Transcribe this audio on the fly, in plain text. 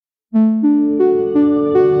An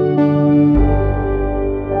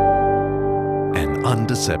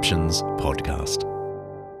Undeceptions podcast.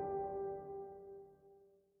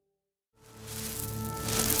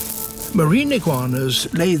 Marine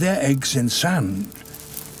iguanas lay their eggs in sand.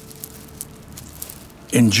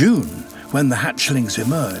 In June, when the hatchlings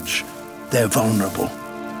emerge, they're vulnerable.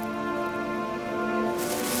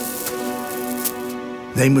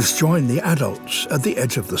 They must join the adults at the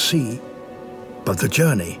edge of the sea, but the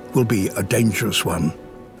journey will be a dangerous one.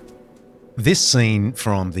 This scene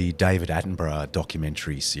from the David Attenborough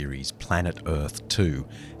documentary series Planet Earth 2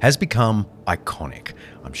 has become iconic.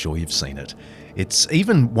 I'm sure you've seen it. It's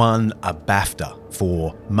even won a BAFTA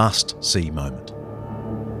for must-see moment.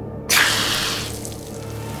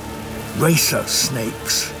 Racer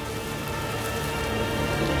snakes.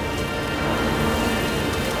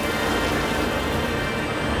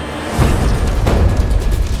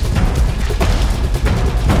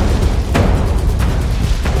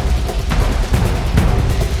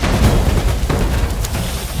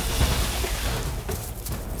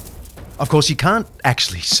 Of course, you can't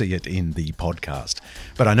actually see it in the podcast,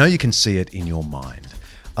 but I know you can see it in your mind.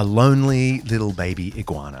 A lonely little baby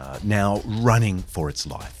iguana now running for its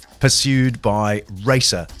life, pursued by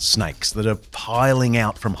racer snakes that are piling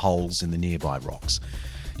out from holes in the nearby rocks.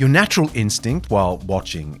 Your natural instinct while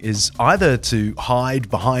watching is either to hide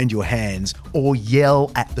behind your hands or yell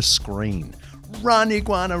at the screen, "Run,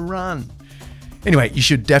 iguana, run!" Anyway, you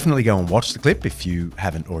should definitely go and watch the clip if you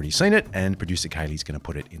haven't already seen it, and producer Kaylee's going to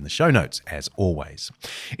put it in the show notes, as always.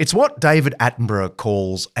 It's what David Attenborough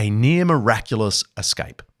calls a near miraculous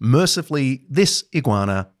escape. Mercifully, this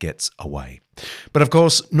iguana gets away. But of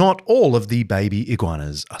course, not all of the baby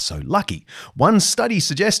iguanas are so lucky. One study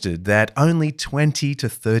suggested that only 20 to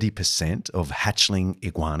 30% of hatchling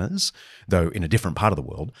iguanas, though in a different part of the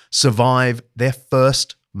world, survive their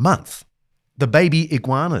first month. The baby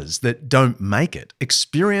iguanas that don't make it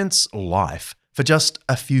experience life for just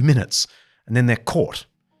a few minutes, and then they're caught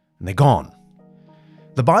and they're gone.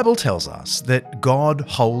 The Bible tells us that God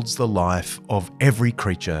holds the life of every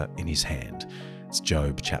creature in his hand. It's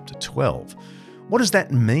Job chapter 12. What does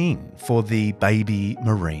that mean for the baby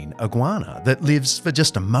marine iguana that lives for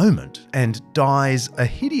just a moment and dies a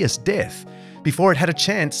hideous death before it had a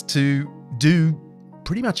chance to do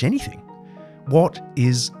pretty much anything? What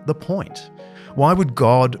is the point? Why would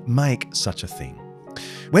God make such a thing?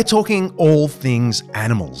 We're talking all things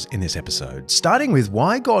animals in this episode, starting with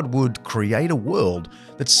why God would create a world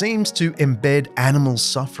that seems to embed animal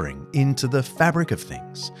suffering into the fabric of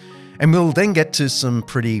things. And we'll then get to some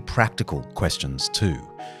pretty practical questions too.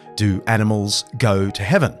 Do animals go to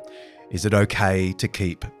heaven? Is it okay to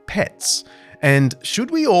keep pets? And should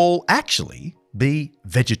we all actually be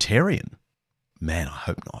vegetarian? Man, I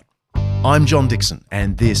hope not. I'm John Dixon,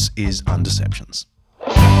 and this is Undeceptions.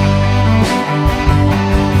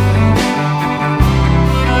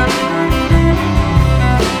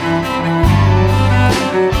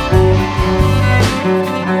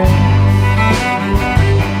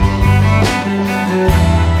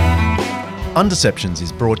 Undeceptions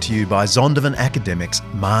is brought to you by Zondervan Academics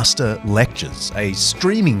Master Lectures, a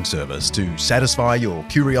streaming service to satisfy your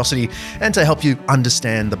curiosity and to help you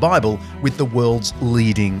understand the Bible with the world's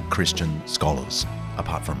leading Christian scholars,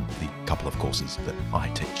 apart from the couple of courses that I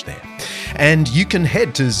teach there. And you can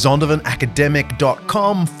head to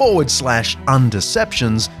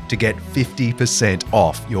zondervanacademic.com/undeceptions to get 50%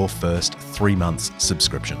 off your first 3 months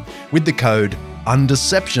subscription with the code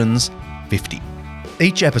UNDECEPTIONS50.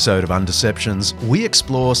 Each episode of Undeceptions, we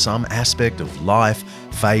explore some aspect of life,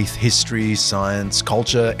 faith, history, science,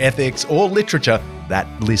 culture, ethics, or literature, that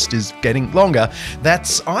list is getting longer,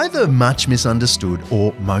 that's either much misunderstood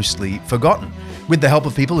or mostly forgotten. With the help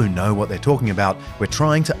of people who know what they're talking about, we're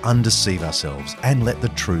trying to undeceive ourselves and let the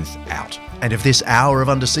truth out. And if this hour of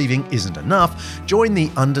undeceiving isn't enough, join the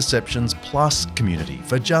Undeceptions Plus community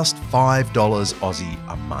for just $5 Aussie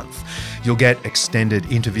a month. You'll get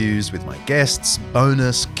extended interviews with my guests,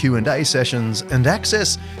 bonus Q&A sessions, and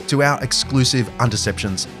access to our exclusive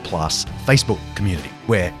Undeceptions Plus Facebook community,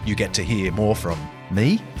 where you get to hear more from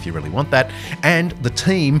me, if you really want that, and the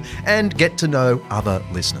team, and get to know other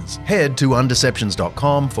listeners. Head to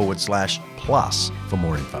undeceptions.com/plus for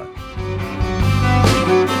more info.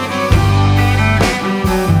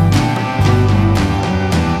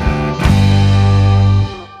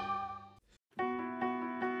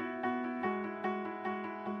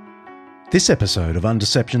 This episode of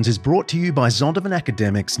Undeceptions is brought to you by Zondervan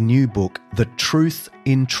Academic's new book, The Truth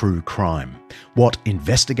in True Crime: What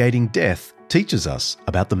Investigating Death Teaches Us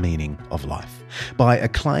About the Meaning of Life, by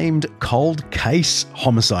acclaimed cold case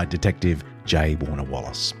homicide detective J. Warner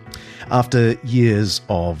Wallace. After years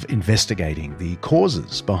of investigating the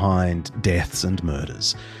causes behind deaths and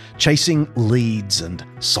murders, chasing leads and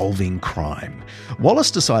solving crime,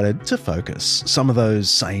 Wallace decided to focus some of those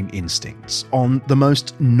same instincts on the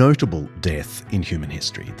most notable death in human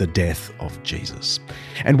history, the death of Jesus.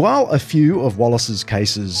 And while a few of Wallace's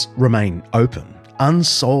cases remain open,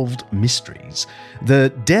 unsolved mysteries, the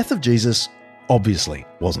death of Jesus obviously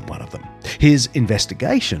wasn't one of them. His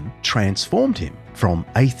investigation transformed him from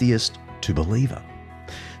atheist to believer.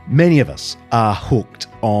 Many of us are hooked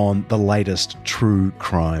on the latest true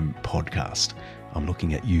crime podcast. I'm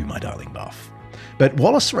looking at you, my darling buff. But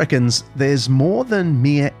Wallace reckons there's more than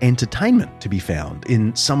mere entertainment to be found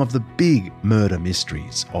in some of the big murder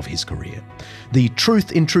mysteries of his career. The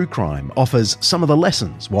Truth in True Crime offers some of the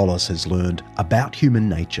lessons Wallace has learned about human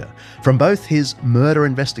nature from both his murder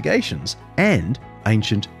investigations and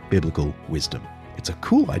ancient biblical wisdom. It's a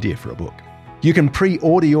cool idea for a book. You can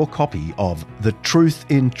pre-order your copy of The Truth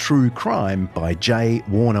in True Crime by J.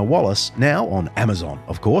 Warner Wallace, now on Amazon,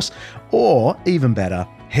 of course, or even better,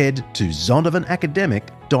 head to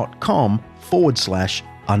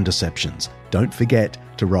zondervanacademic.com/undeceptions. Don't forget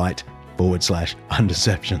to write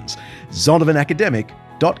 /undeceptions.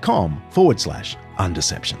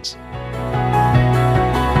 zondervanacademic.com/undeceptions.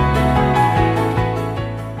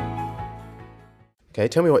 Okay,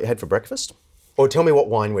 tell me what you had for breakfast. Or tell me what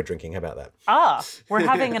wine we're drinking. How about that? We're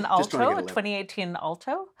having an Just trying to Alto, get a a 2018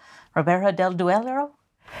 Alto, Ribera del Duero.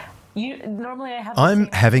 Normally I have. I'm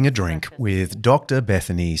having a drink with Dr.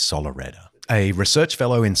 Bethany Solareda, a research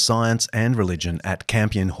fellow in science and religion at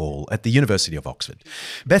Campion Hall at the University of Oxford.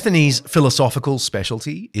 Bethany's philosophical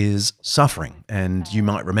specialty is suffering, and you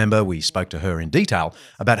might remember we spoke to her in detail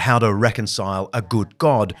about how to reconcile a good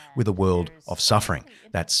God with a world of suffering.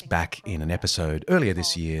 That's back in an episode earlier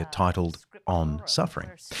this year titled On Suffering.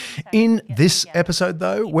 In this episode,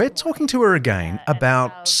 though, we're talking to her again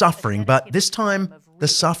about suffering, but this time the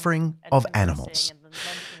suffering of animals.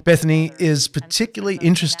 Bethany is particularly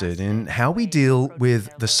interested in how we deal with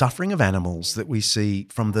the suffering of animals that we see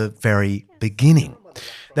from the very beginning.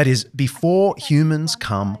 That is, before humans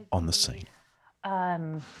come on the scene.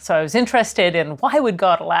 So I was interested in why would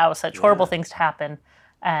God allow such horrible things to happen?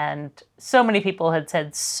 And so many people had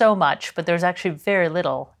said so much, but there's actually very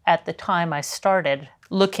little at the time I started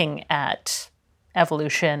looking at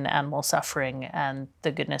evolution, animal suffering, and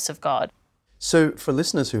the goodness of God. So for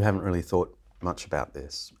listeners who haven't really thought much about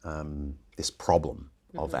this, this problem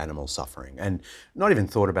of animal suffering, and not even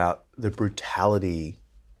thought about the brutality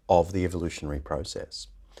of the evolutionary process,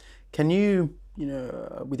 can you,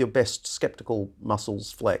 with your best skeptical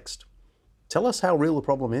muscles flexed, tell us how real the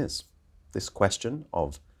problem is? This question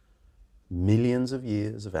of millions of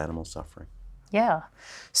years of animal suffering. Yeah.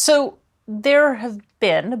 So there have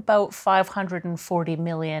been about 540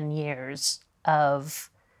 million years of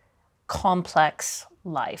complex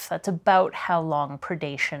life. That's about how long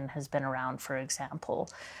predation has been around, for example,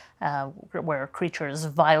 where creatures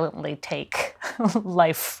violently take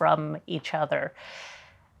life from each other.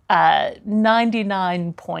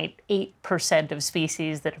 99.8% of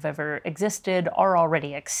species that have ever existed are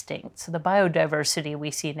already extinct. So the biodiversity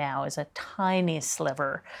we see now is a tiny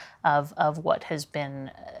sliver of what has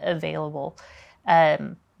been available.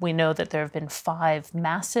 We know that there have been 5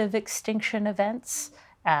 massive extinction events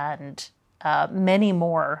and many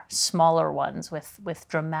more smaller ones with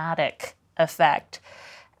dramatic effect.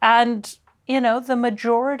 And, the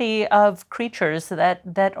majority of creatures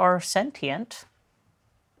that are sentient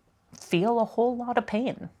feel a whole lot of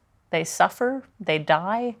pain. They suffer, they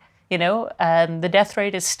die, the death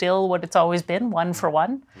rate is still what it's always been, 1 for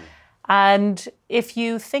 1. And if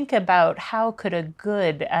you think about how could a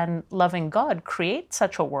good and loving God create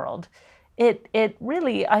such a world, it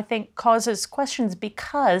really, I think, causes questions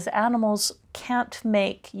because animals can't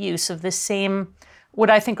make use of the same, what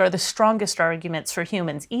I think are the strongest arguments for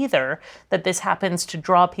humans, either that this happens to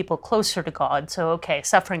draw people closer to God. So, okay,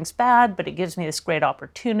 suffering's bad, but it gives me this great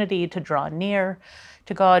opportunity to draw near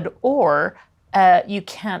to God, or you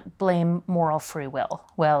can't blame moral free will.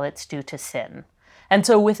 Well, it's due to sin. And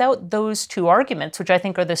so without those two arguments, which I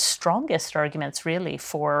think are the strongest arguments really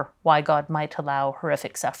for why God might allow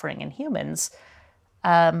horrific suffering in humans,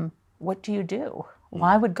 what do you do?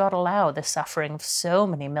 Why would God allow the suffering of so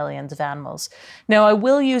many millions of animals? Now, I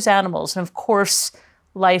will use animals, and of course,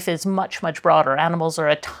 life is much, much broader. Animals are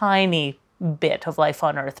a tiny bit of life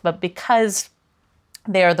on Earth, but because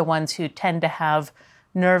they are the ones who tend to have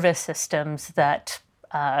nervous systems that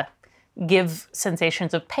give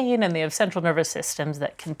sensations of pain, and they have central nervous systems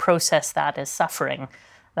that can process that as suffering,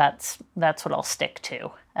 that's what I'll stick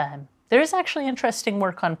to. There is actually interesting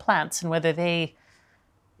work on plants and whether they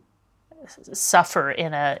suffer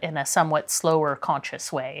in a somewhat slower,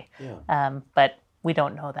 conscious way. But we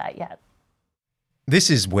don't know that yet. This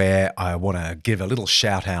is where I want to give a little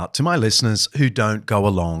shout out to my listeners who don't go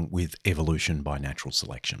along with evolution by natural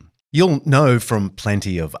selection. You'll know from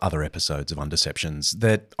plenty of other episodes of Undeceptions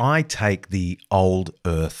that I take the old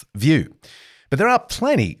Earth view. But there are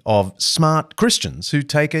plenty of smart Christians who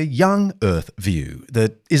take a young Earth view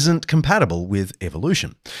that isn't compatible with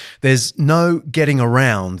evolution. There's no getting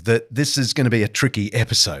around that this is going to be a tricky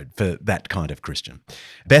episode for that kind of Christian.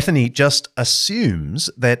 Bethany just assumes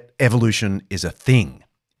that evolution is a thing.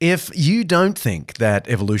 If you don't think that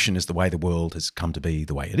evolution is the way the world has come to be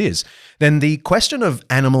the way it is, then the question of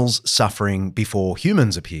animals suffering before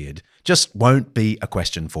humans appeared just won't be a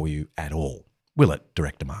question for you at all. Will it,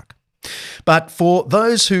 Director Mark? But for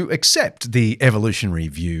those who accept the evolutionary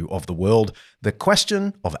view of the world, the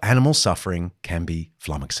question of animal suffering can be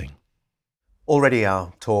flummoxing. Already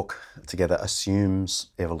our talk together assumes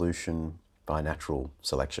evolution by natural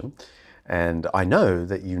selection. And I know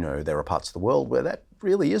that you know there are parts of the world where that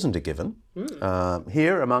really isn't a given.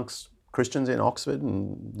 Here amongst Christians in Oxford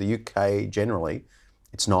and the UK generally,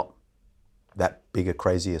 it's not that big a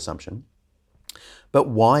crazy assumption. But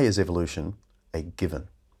why is evolution a given?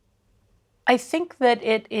 I think that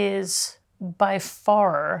it is by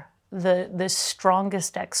far the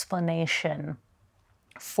strongest explanation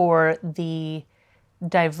for the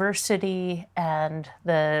diversity and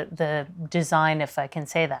the design, if I can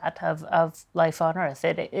say that, of life on Earth.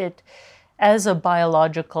 It as a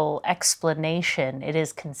biological explanation, it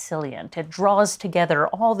is consilient. It draws together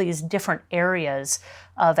all these different areas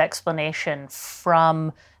of explanation,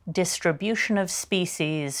 from distribution of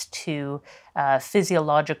species to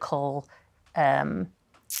physiological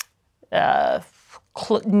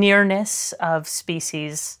nearness of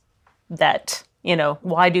species. That,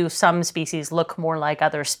 why do some species look more like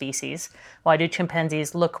other species? Why do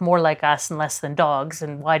chimpanzees look more like us and less than dogs?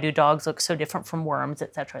 And why do dogs look so different from worms,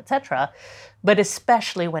 et cetera, et cetera? But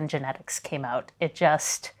especially when genetics came out,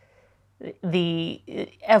 the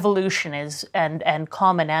evolution is and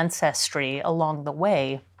common ancestry along the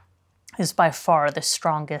way is by far the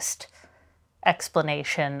strongest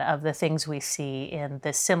explanation of the things we see in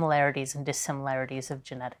the similarities and dissimilarities of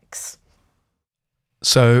genetics.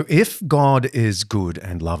 So if God is good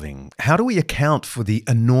and loving, how do we account for the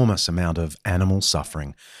enormous amount of animal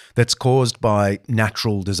suffering that's caused by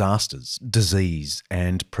natural disasters, disease,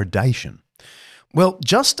 and predation? Well,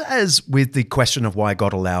 just as with the question of why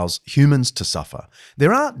God allows humans to suffer,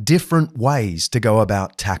 there are different ways to go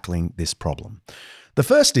about tackling this problem. The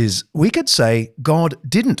first is, we could say God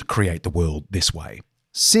didn't create the world this way.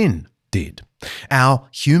 Sin did. Our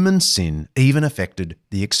human sin even affected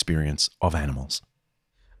the experience of animals.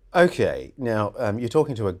 Okay, now you're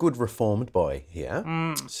talking to a good reformed boy here,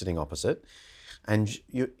 sitting opposite, and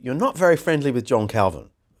you're not very friendly with John Calvin.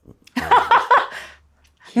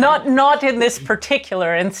 Not in this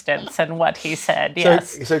particular instance and what he said,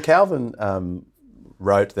 yes. So Calvin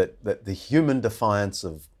wrote that the human defiance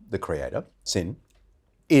of the Creator, sin,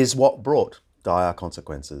 is what brought dire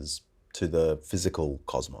consequences to the physical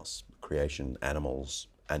cosmos, creation, animals,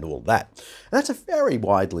 and all that. And that's a very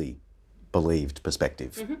widely believed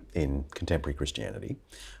perspective in contemporary Christianity.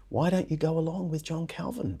 Why don't you go along with John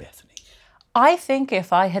Calvin, Bethany? I think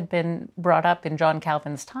if I had been brought up in John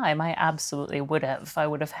Calvin's time, I absolutely would have. I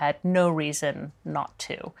would have had no reason not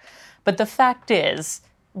to. But the fact is,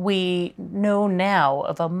 we know now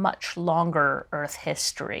of a much longer Earth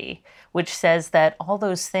history, which says that all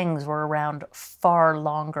those things were around far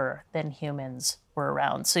longer than humans were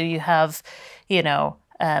around. So you have,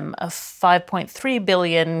 a 5.3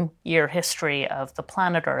 billion year history of the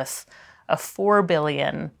planet Earth, a 4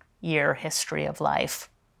 billion year history of life.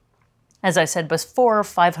 As I said, before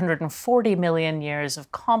 540 million years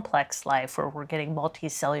of complex life, where we're getting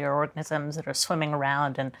multicellular organisms that are swimming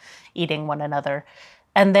around and eating one another.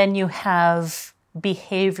 And then you have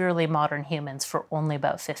behaviorally modern humans for only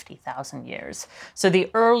about 50,000 years. So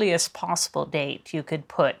the earliest possible date you could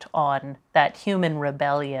put on that human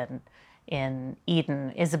rebellion in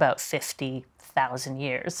Eden is about 50,000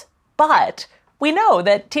 years. But we know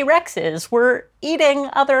that T-Rexes were eating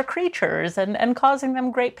other creatures and causing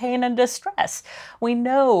them great pain and distress. We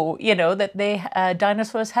know, that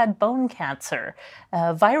dinosaurs had bone cancer.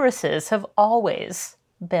 Viruses have always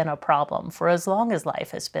been a problem for as long as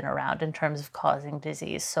life has been around in terms of causing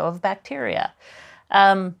disease. So have bacteria.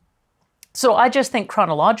 So I just think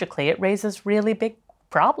chronologically it raises really big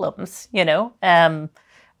problems,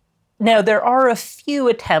 Now, there are a few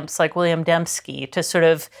attempts, like William Dembski, to sort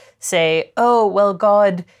of say, oh, well,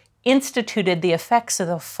 God instituted the effects of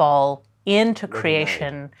the fall into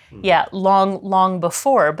creation, long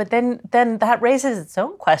before. But then that raises its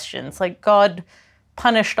own questions. Like, God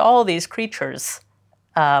punished all these creatures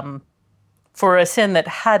for a sin that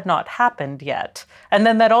had not happened yet. And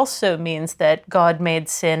then that also means that God made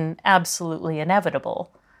sin absolutely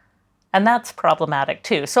inevitable. And that's problematic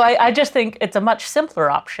too. So I just think it's a much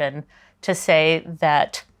simpler option to say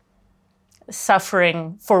that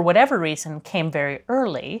suffering, for whatever reason, came very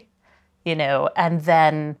early, and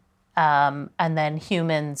then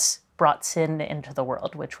humans brought sin into the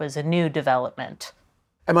world, which was a new development.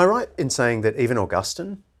 Am I right in saying that even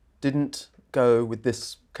Augustine didn't go with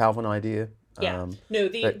this Calvin idea?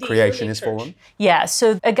 That creation is fallen? Yeah,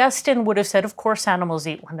 so Augustine would have said, of course, animals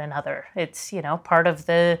eat one another. It's, part of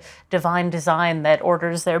the divine design that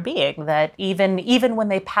orders their being, that even when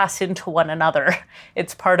they pass into one another,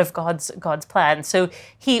 it's part of God's plan. So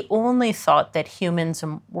he only thought that humans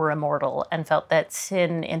were immortal and felt that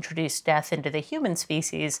sin introduced death into the human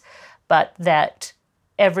species, but that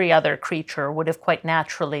every other creature would have quite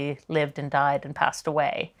naturally lived and died and passed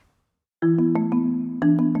away.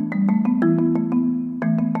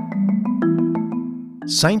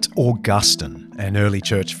 Saint Augustine, an early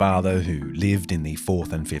church father who lived in the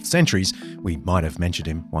 4th and 5th centuries, we might have mentioned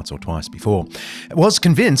him once or twice before, was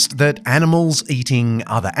convinced that animals eating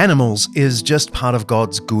other animals is just part of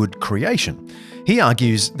God's good creation. He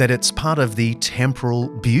argues that it's part of the temporal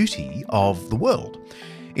beauty of the world.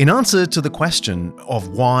 In answer to the question of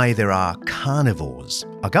why there are carnivores,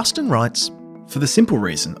 Augustine writes, "For the simple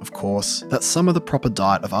reason, of course, that some are the proper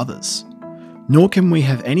diet of others. Nor can we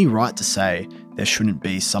have any right to say there shouldn't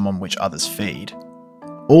be some on which others feed.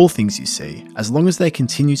 All things, you see, as long as they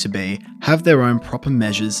continue to be, have their own proper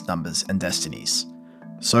measures, numbers, and destinies.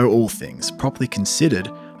 So all things, properly considered,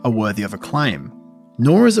 are worthy of acclaim.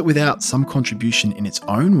 Nor is it without some contribution in its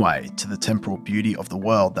own way to the temporal beauty of the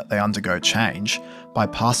world that they undergo change by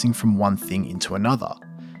passing from one thing into another.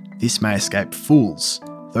 This may escape fools.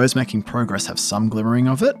 Those making progress have some glimmering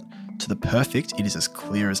of it. To the perfect, it is as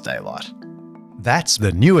clear as daylight." That's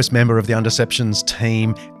the newest member of the Undeceptions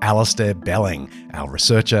team, Alistair Belling, our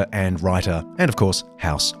researcher and writer, and of course,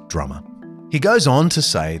 house drummer. He goes on to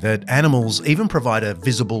say that animals even provide a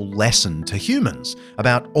visible lesson to humans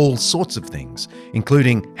about all sorts of things,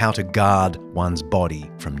 including how to guard one's body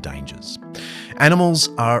from dangers. Animals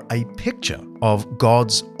are a picture of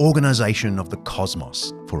God's organisation of the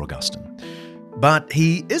cosmos for Augustine. But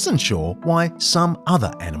he isn't sure why some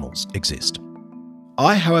other animals exist.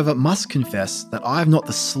 I, however, must confess that I have not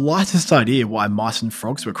the slightest idea why mice and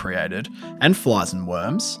frogs were created, and flies and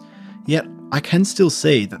worms, yet I can still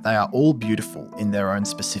see that they are all beautiful in their own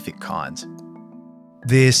specific kind.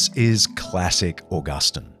 This is classic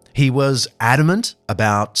Augustine. He was adamant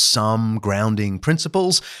about some grounding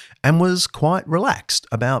principles and was quite relaxed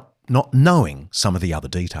about not knowing some of the other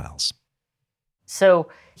details. So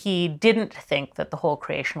he didn't think that the whole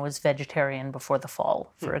creation was vegetarian before the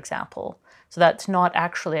fall, for example. So that's not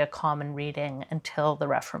actually a common reading until the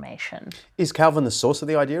Reformation. Is Calvin the source of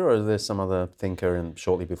the idea, or is there some other thinker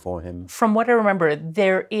shortly before him? From what I remember,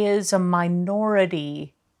 there is a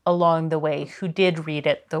minority along the way who did read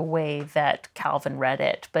it the way that Calvin read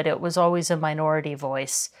it, but it was always a minority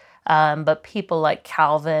voice. But people like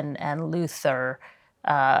Calvin and Luther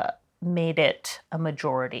made it a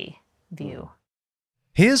majority view.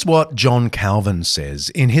 Here's what John Calvin says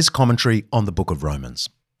in his commentary on the Book of Romans.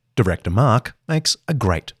 Director Mark makes a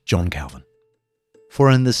great John Calvin.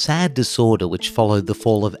 "For in the sad disorder which followed the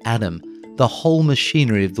fall of Adam, the whole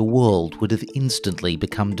machinery of the world would have instantly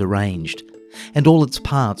become deranged, and all its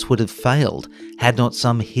parts would have failed had not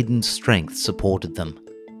some hidden strength supported them.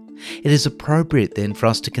 It is appropriate then for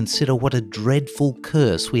us to consider what a dreadful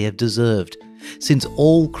curse we have deserved, since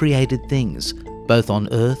all created things, both on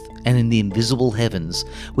earth and in the invisible heavens,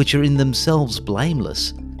 which are in themselves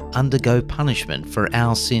blameless, undergo punishment for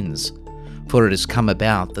our sins. For it has come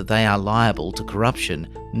about that they are liable to corruption,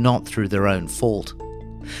 not through their own fault.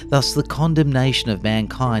 Thus the condemnation of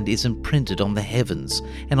mankind is imprinted on the heavens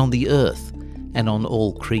and on the earth and on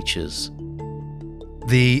all creatures."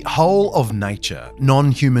 The whole of nature,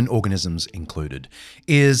 non-human organisms included,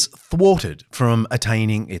 is thwarted from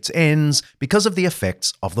attaining its ends because of the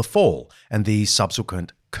effects of the fall and the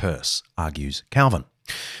subsequent curse, argues Calvin.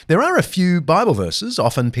 There are a few Bible verses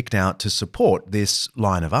often picked out to support this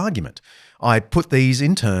line of argument. I put these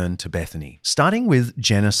in turn to Bethany, starting with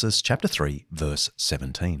Genesis chapter 3, verse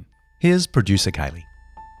 17. Here's producer Kaylee.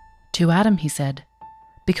 To Adam he said,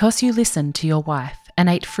 "Because you listened to your wife and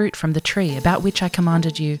ate fruit from the tree about which I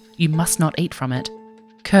commanded you, you must not eat from it.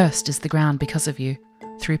 Cursed is the ground because of you.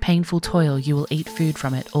 Through painful toil you will eat food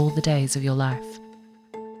from it all the days of your life."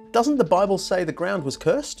 doesn't the Bible say the ground was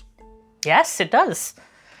cursed? Yes, it does.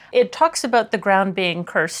 It talks about the ground being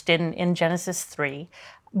cursed in Genesis 3,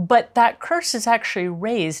 but that curse is actually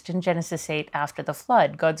raised in Genesis 8 after the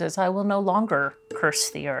flood. God says, I will no longer curse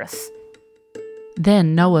the earth.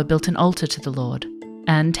 Then Noah built an altar to the Lord,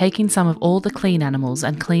 and taking some of all the clean animals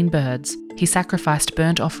and clean birds, he sacrificed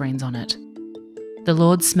burnt offerings on it. The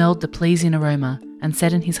Lord smelled the pleasing aroma and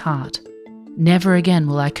said in his heart, Never again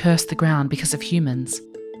will I curse the ground because of humans,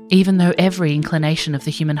 even though every inclination of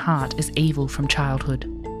the human heart is evil from childhood.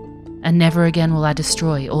 And never again will I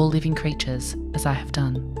destroy all living creatures as I have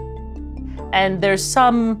done. And there's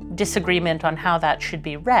some disagreement on how that should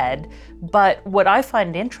be read, but what I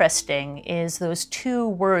find interesting is those two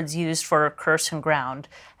words used for curse and ground,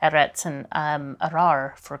 eretz and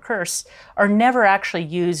arar for curse, are never actually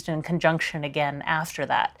used in conjunction again after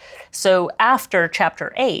that. So after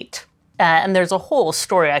chapter 8, and there's a whole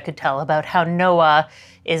story I could tell about how Noah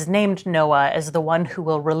is named Noah as the one who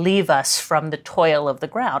will relieve us from the toil of the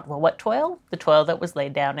ground. Well, what toil? The toil that was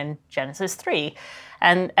laid down in Genesis 3.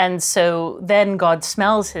 And so then God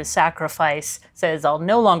smells his sacrifice, says, I'll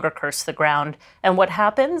no longer curse the ground. And what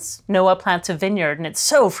happens? Noah plants a vineyard, and it's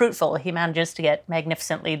so fruitful, he manages to get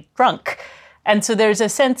magnificently drunk. And so there's a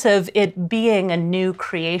sense of it being a new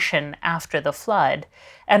creation after the flood.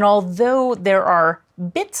 And although there are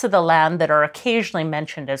bits of the land that are occasionally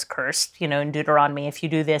mentioned as cursed, in Deuteronomy, if you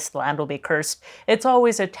do this, the land will be cursed, it's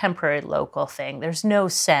always a temporary local thing. There's no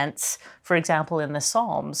sense, for example, in the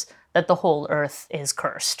Psalms, that the whole earth is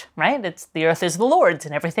cursed, right? The earth is the Lord's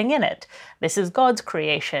and everything in it. This is God's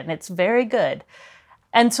creation. It's very good.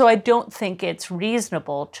 And so I don't think it's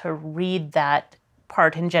reasonable to read that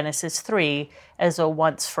part in Genesis 3 as a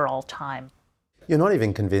once for all time. You're not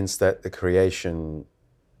even convinced that the creation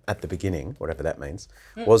at the beginning, whatever that means,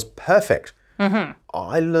 was perfect. Mm-hmm.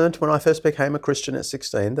 I learned when I first became a Christian at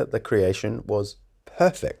 16 that the creation was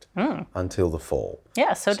perfect until the fall.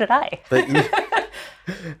 Yeah, so did I. But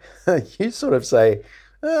you sort of say,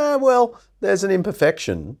 well, there's an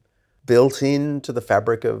imperfection built into the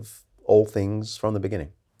fabric of all things from the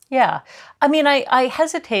beginning. Yeah. I mean, I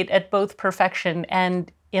hesitate at both perfection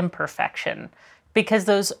and imperfection because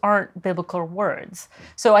those aren't biblical words.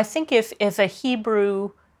 So I think if a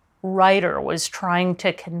Hebrew writer was trying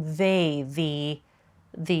to convey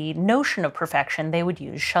the notion of perfection, they would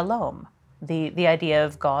use shalom, the idea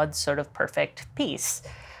of God's sort of perfect peace.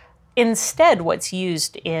 Instead, what's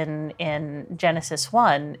used in Genesis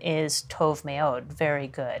 1 is tov meod, very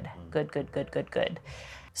good, good.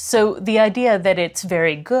 So the idea that it's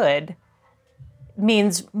very good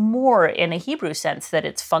means more in a Hebrew sense that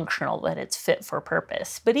it's functional, that it's fit for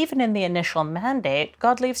purpose. But even in the initial mandate,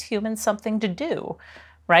 God leaves humans something to do,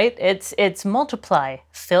 right? It's multiply,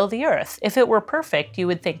 fill the earth. If it were perfect, you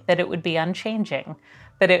would think that it would be unchanging,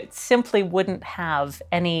 that it simply wouldn't have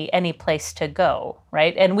any place to go,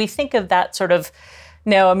 right? And we think of that sort of,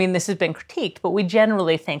 now, I mean, this has been critiqued, but we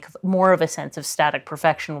generally think of more of a sense of static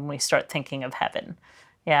perfection when we start thinking of heaven.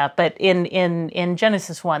 Yeah, but in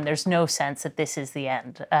Genesis 1, there's no sense that this is the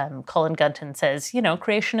end. Colin Gunton says,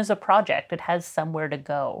 creation is a project. It has somewhere to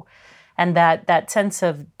go. And that sense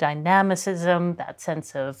of dynamicism, that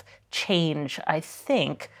sense of change, I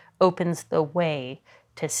think, opens the way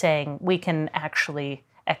to saying we can actually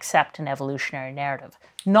accept an evolutionary narrative.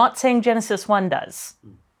 Not saying Genesis 1 does.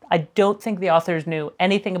 I don't think the authors knew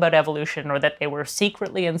anything about evolution or that they were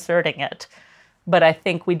secretly inserting it. But I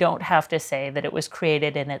think we don't have to say that it was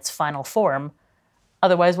created in its final form.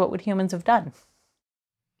 Otherwise, what would humans have done?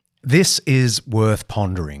 This is worth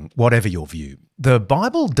pondering, whatever your view. The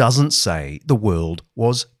Bible doesn't say the world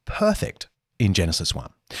was perfect in Genesis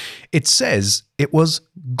 1. It says it was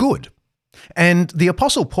good. And the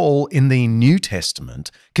Apostle Paul in the New Testament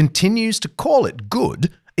continues to call it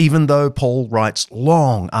good, even though Paul writes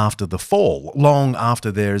long after the fall, long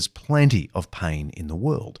after there's plenty of pain in the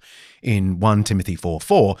world. In 1 Timothy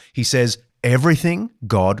 4:4, he says, everything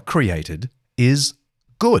God created is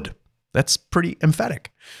good. That's pretty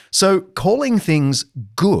emphatic. So calling things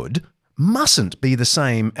good mustn't be the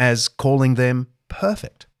same as calling them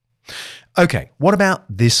perfect. Okay, what about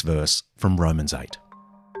this verse from Romans 8?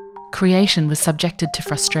 Creation was subjected to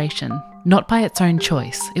frustration, not by its own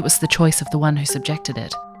choice, it was the choice of the one who subjected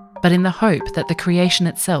it, but in the hope that the creation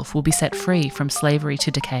itself will be set free from slavery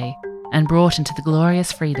to decay and brought into the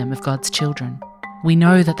glorious freedom of God's children. We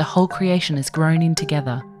know that the whole creation is groaning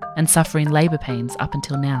together and suffering labour pains up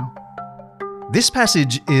until now. This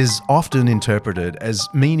passage is often interpreted as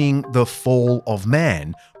meaning the fall of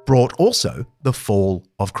man brought also the fall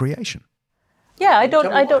of creation. Yeah, I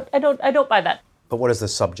don't buy that. But what is the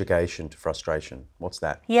subjugation to frustration? What's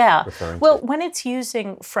that Yeah. referring Well, to? when it's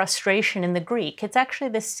using frustration in the Greek, it's actually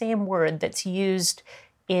the same word that's used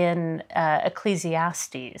in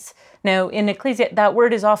Ecclesiastes. Now, in that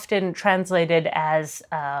word is often translated as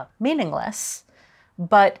meaningless,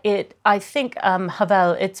 but I think,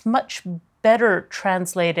 Havel, it's much better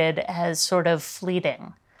translated as sort of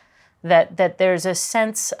fleeting. That there's a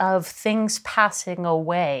sense of things passing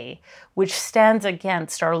away, which stands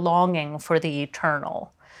against our longing for the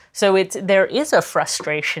eternal. So there is a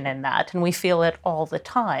frustration in that, and we feel it all the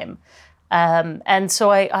time. And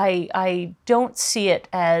so I don't see it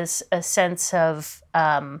as a sense of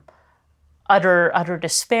utter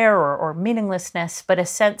despair or meaninglessness, but a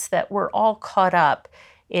sense that we're all caught up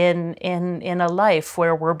in a life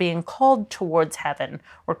where we're being called towards heaven,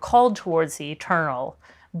 we're called towards the eternal,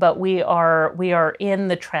 but we are in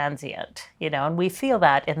the transient, and we feel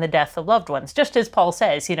that in the death of loved ones. Just as Paul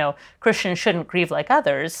says, Christians shouldn't grieve like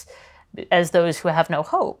others, as those who have no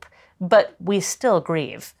hope, but we still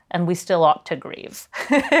grieve, and we still ought to grieve.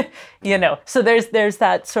 So there's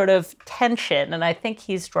that sort of tension, and I think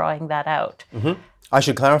he's drawing that out. Mm-hmm. I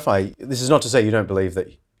should clarify, this is not to say you don't believe that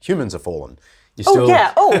humans are fallen.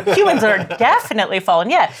 Humans are definitely fallen,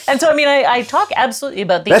 yeah. And so, I talk absolutely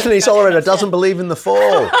about the... Bethany Solerator doesn't believe in the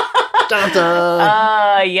fall. Dun,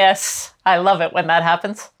 dun. Yes, I love it when that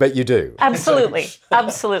happens. But you do. Absolutely,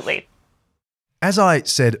 absolutely. As I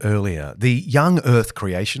said earlier, the young Earth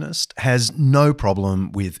creationist has no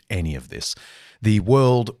problem with any of this. The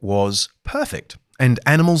world was perfect, and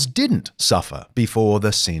animals didn't suffer before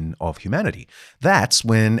the sin of humanity. That's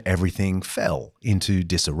when everything fell into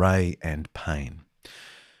disarray and pain.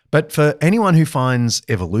 But for anyone who finds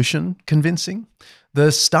evolution convincing,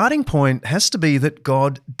 the starting point has to be that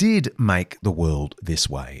God did make the world this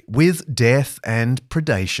way, with death and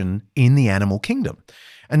predation in the animal kingdom,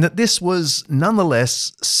 and that this was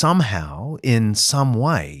nonetheless somehow, in some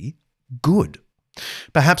way, good.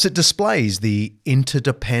 Perhaps it displays the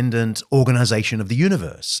interdependent organisation of the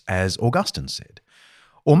universe, as Augustine said.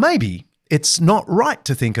 Or maybe it's not right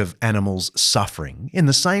to think of animals suffering in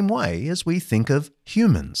the same way as we think of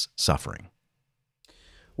humans suffering.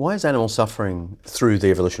 Why is animal suffering through the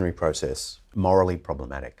evolutionary process morally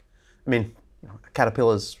problematic?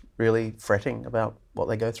 Caterpillars really fretting about what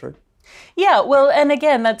they go through? Yeah, well, and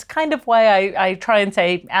again, that's kind of why I try and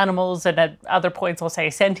say animals, and at other points I'll say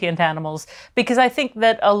sentient animals, because I think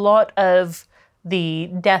that a lot of the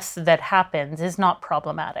death that happens is not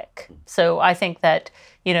problematic. So I think that,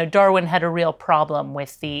 Darwin had a real problem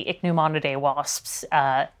with the Ichneumonidae wasps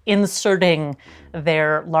inserting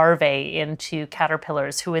their larvae into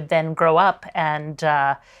caterpillars who would then grow up and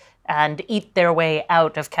eat their way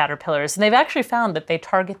out of caterpillars. And they've actually found that they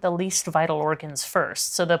target the least vital organs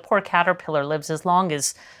first. So the poor caterpillar lives as long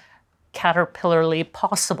as caterpillarly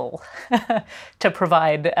possible to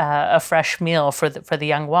provide a fresh meal for the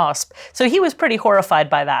young wasp. So he was pretty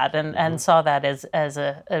horrified by that and saw that as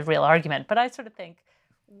a real argument. But I sort of think...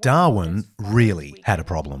 Darwin really had a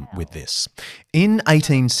problem with this. In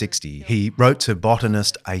 1860, he wrote to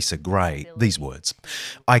botanist Asa Gray these words: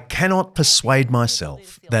 "I cannot persuade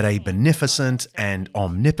myself that a beneficent and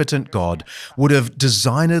omnipotent God would have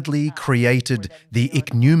designedly created the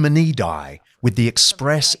Ichneumonidae with the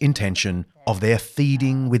express intention of their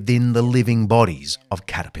feeding within the living bodies of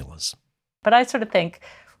caterpillars." But I sort of think,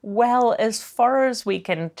 well, as far as we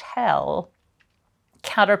can tell,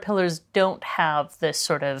 caterpillars don't have this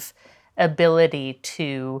sort of ability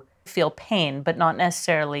to feel pain, but not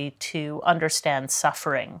necessarily to understand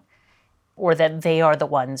suffering, or that they are the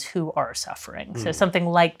ones who are suffering. So something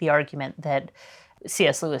like the argument that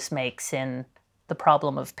C.S. Lewis makes in The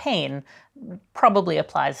Problem of Pain probably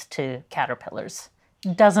applies to caterpillars.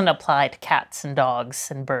 Doesn't apply to cats and dogs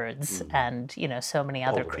and birds and, so many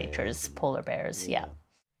other creatures, polar bears, yeah.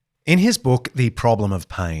 In his book, The Problem of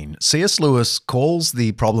Pain, C.S. Lewis calls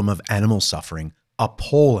the problem of animal suffering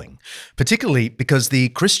appalling, particularly because the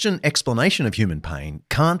Christian explanation of human pain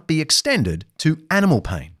can't be extended to animal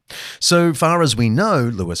pain. So far as we know,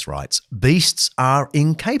 Lewis writes, beasts are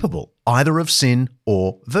incapable either of sin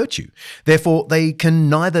or virtue. Therefore, they can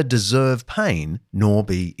neither deserve pain nor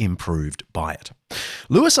be improved by it.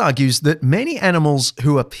 Lewis argues that many animals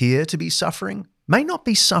who appear to be suffering may not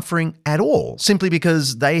be suffering at all, simply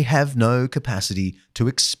because they have no capacity to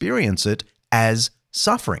experience it as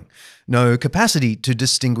suffering, no capacity to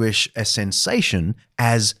distinguish a sensation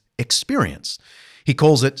as experience. He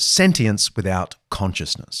calls it sentience without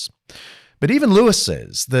consciousness. But even Lewis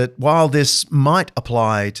says that while this might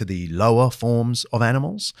apply to the lower forms of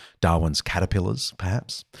animals, Darwin's caterpillars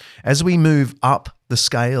perhaps, as we move up the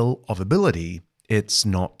scale of ability, it's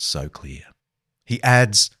not so clear. He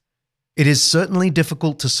adds, "It is certainly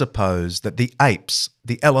difficult to suppose that the apes,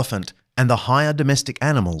 the elephant, and the higher domestic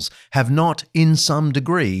animals have not, in some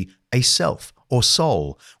degree, a self or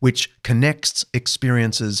soul which connects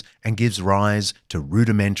experiences and gives rise to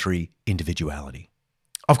rudimentary individuality."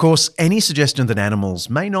 Of course, any suggestion that animals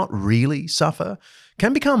may not really suffer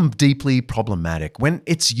can become deeply problematic when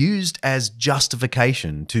it's used as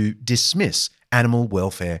justification to dismiss animal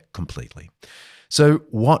welfare completely. So,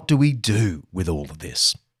 what do we do with all of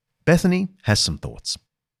this? Bethany has some thoughts.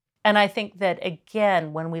 And I think that,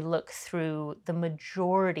 again, when we look through the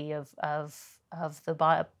majority of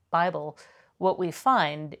the Bible, what we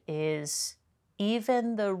find is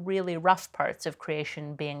even the really rough parts of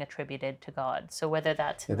creation being attributed to God. So whether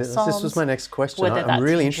that's in the Psalms, this was my next question. whether I'm that's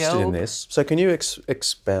really in interested in Job. this. So can you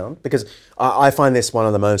expound? Because I find this one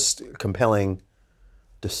of the most compelling,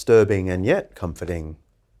 disturbing, and yet comforting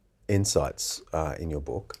insights in your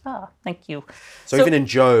book. Ah, thank you. So even in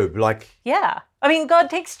Job, like... Yeah. I mean, God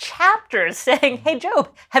takes chapters saying, hey, Job,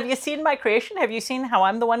 have you seen my creation? Have you seen how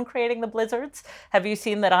I'm the one creating the blizzards? Have you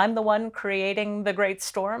seen that I'm the one creating the great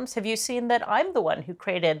storms? Have you seen that I'm the one who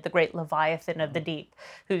created the great Leviathan of the deep,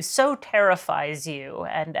 who so terrifies you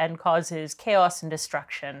and causes chaos and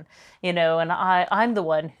destruction, and I'm the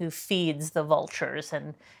one who feeds the vultures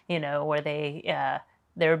and, where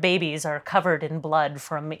their babies are covered in blood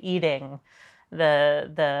from eating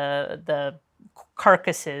the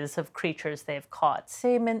carcasses of creatures they've caught.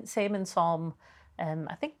 Same in Psalm,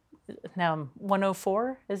 I think now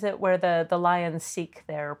 104, is it, where the lions seek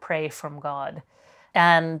their prey from God.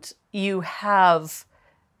 And you have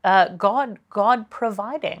God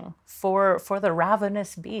providing for the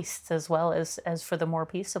ravenous beasts as well as for the more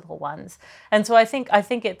peaceable ones. And so I think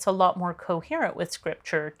it's a lot more coherent with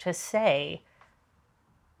Scripture to say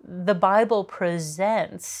the Bible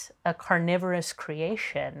presents a carnivorous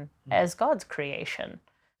creation as God's creation.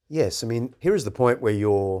 Yes, I mean, here is the point where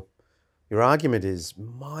your argument is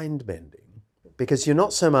mind-bending, because you're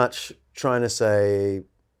not so much trying to say,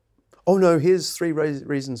 oh no, here's 3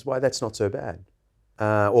 reasons why that's not so bad,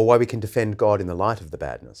 or why we can defend God in the light of the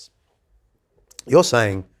badness. You're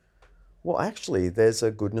saying, well, actually, there's a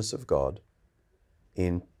goodness of God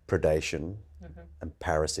in predation and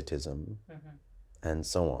parasitism and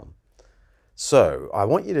so on. So I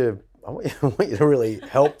want you to really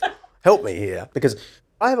help me here, because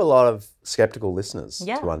I have a lot of skeptical listeners to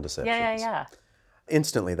Undeceptions. Yeah.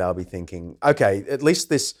 Instantly they'll be thinking, okay, at least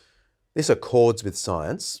this accords with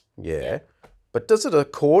science, but does it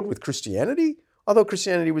accord with Christianity? I thought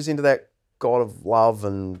Christianity was into that God of love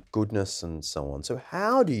and goodness and so on. So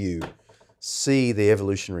how do you see the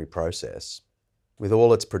evolutionary process with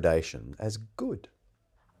all its predation as good?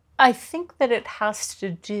 I think that it has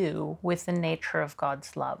to do with the nature of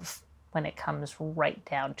God's love when it comes right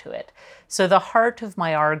down to it. So the heart of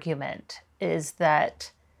my argument is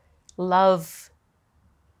that love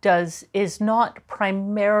is not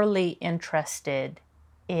primarily interested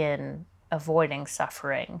in avoiding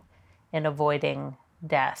suffering, in avoiding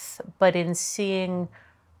death, but in seeing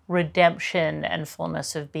redemption and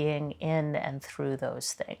fullness of being in and through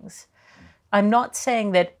those things. I'm not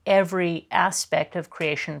saying that every aspect of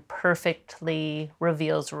creation perfectly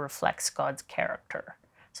reveals or reflects God's character.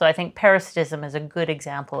 So I think parasitism is a good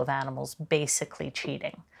example of animals basically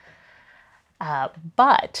cheating.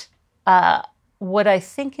 But what I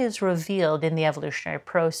think is revealed in the evolutionary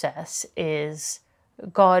process is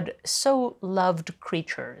God so loved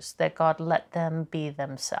creatures that God let them be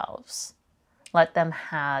themselves, let them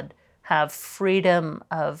have freedom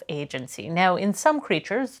of agency. Now, in some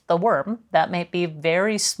creatures, the worm, that might be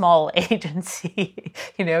very small agency.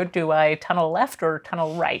 Do I tunnel left or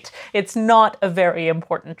tunnel right? It's not a very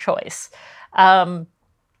important choice.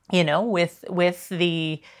 With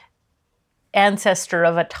the ancestor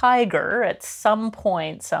of a tiger, at some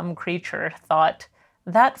point, some creature thought,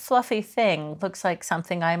 that fluffy thing looks like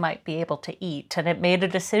something I might be able to eat. And it made a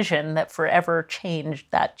decision that forever changed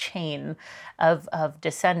that chain of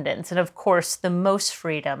descendants. And of course, the most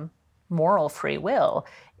freedom, moral free will,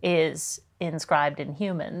 is inscribed in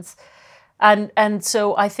humans. And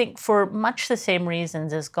so I think for much the same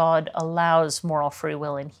reasons as God allows moral free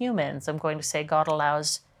will in humans, I'm going to say God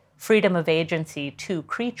allows freedom of agency to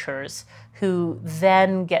creatures who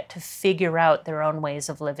then get to figure out their own ways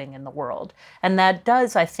of living in the world. And that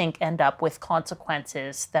does, I think, end up with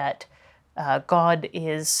consequences that God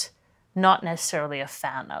is not necessarily a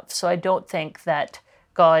fan of. So I don't think that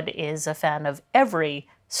God is a fan of every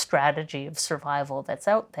strategy of survival that's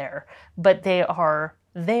out there, but they are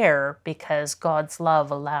there because God's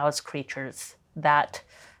love allows creatures that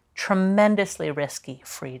tremendously risky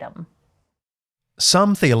freedom.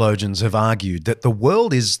 Some theologians have argued that the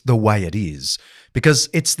world is the way it is because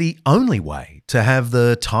it's the only way to have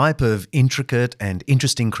the type of intricate and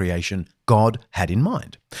interesting creation God had in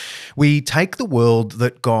mind. We take the world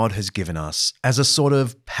that God has given us as a sort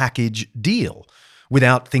of package deal.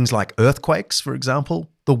 Without things like earthquakes, for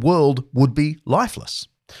example, the world would be lifeless.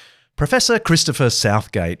 Professor Christopher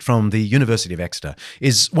Southgate from the University of Exeter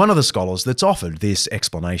is one of the scholars that's offered this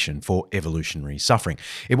explanation for evolutionary suffering.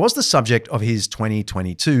 It was the subject of his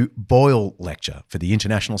 2022 Boyle Lecture for the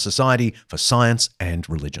International Society for Science and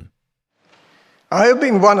Religion. I have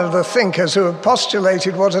been one of the thinkers who have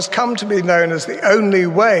postulated what has come to be known as the only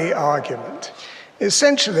way argument.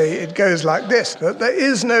 Essentially, it goes like this, that there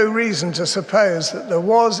is no reason to suppose that there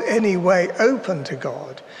was any way open to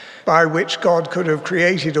God by which God could have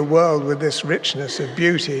created a world with this richness of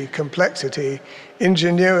beauty, complexity,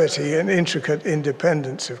 ingenuity, and intricate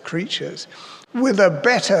independence of creatures, with a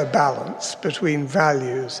better balance between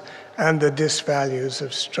values and the disvalues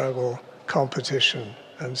of struggle, competition,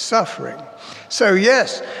 and suffering. So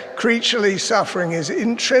yes, creaturely suffering is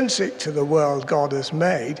intrinsic to the world God has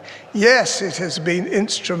made. Yes, it has been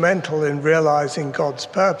instrumental in realizing God's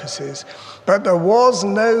purposes, but there was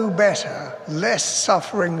no better, less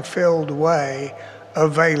suffering-filled way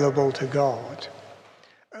available to God.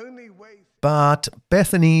 But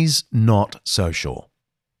Bethany's not so sure.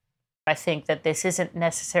 I think that this isn't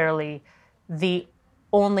necessarily the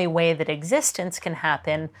only way that existence can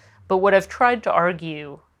happen, but what I've tried to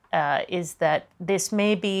argue is that this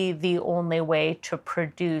may be the only way to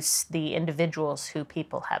produce the individuals who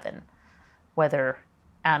people have in, whether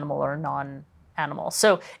animal or non-animal.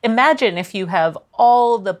 So imagine if you have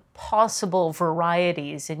all the possible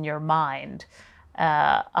varieties in your mind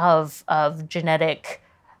of genetic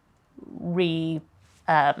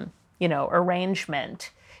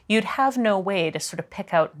arrangement. You'd have no way to sort of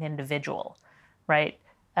pick out an individual, right?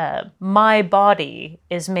 My body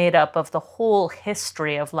is made up of the whole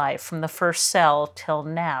history of life from the first cell till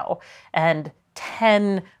now, and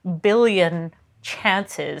 10 billion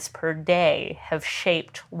chances per day have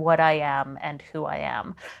shaped what I am and who I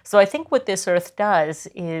am. So I think what this earth does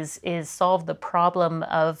is solve the problem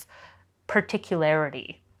of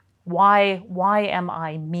particularity. Why am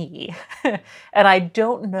I me? And I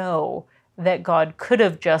don't know that God could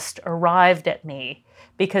have just arrived at me,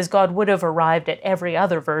 because God would have arrived at every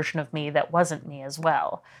other version of me that wasn't me as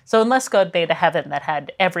well. So unless God made a heaven that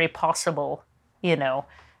had every possible, thing,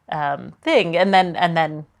 and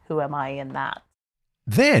then who am I in that?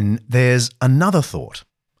 Then there's another thought,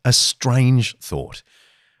 a strange thought,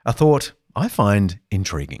 a thought I find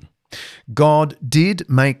intriguing. God did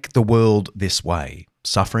make the world this way,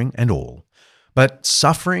 suffering and all, but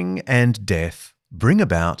suffering and death bring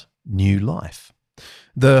about new life.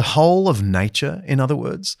 The whole of nature, in other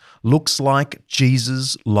words, looks like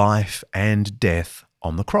Jesus' life and death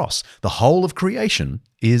on the cross. The whole of creation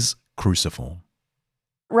is cruciform.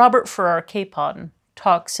 Robert Farrar Capon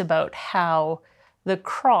talks about how the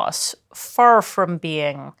cross, far from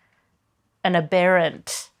being an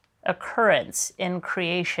aberrant occurrence in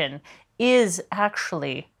creation, is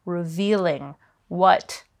actually revealing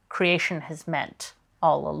what creation has meant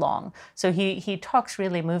all along. So he talks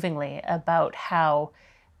really movingly about how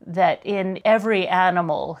that in every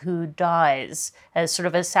animal who dies as sort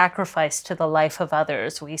of a sacrifice to the life of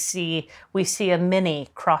others, we see a mini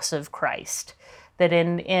cross of Christ. That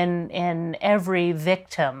in every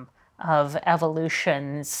victim of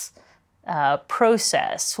evolution's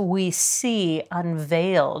process, we see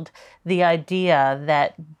unveiled the idea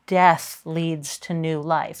that death leads to new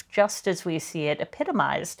life, just as we see it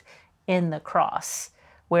epitomized in the cross,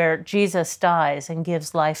 where Jesus dies and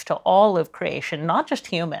gives life to all of creation, not just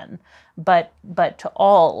human, but to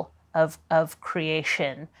all of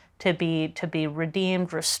creation, to be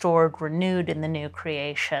redeemed, restored, renewed in the new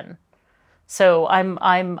creation. So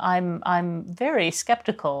I'm very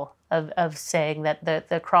skeptical of saying that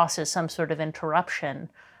the cross is some sort of interruption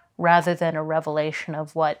rather than a revelation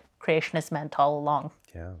of what creation has meant all along.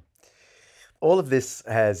 Yeah. All of this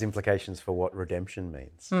has implications for what redemption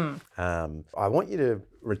means. I want you to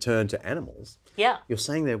return to animals. Yeah. You're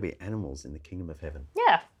saying there'll be animals in the kingdom of heaven.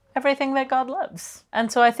 Yeah. Everything that God loves.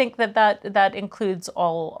 And so I think that includes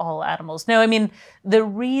all animals. No, I mean, the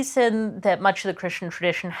reason that much of the Christian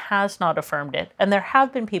tradition has not affirmed it, and there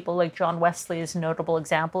have been people like John Wesley is a notable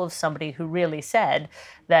example of somebody who really said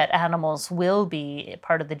that animals will be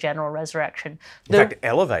part of the general resurrection. In fact,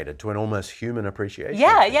 elevated to an almost human appreciation.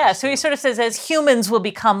 Yeah. So he sort of says, as humans will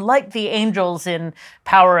become like the angels in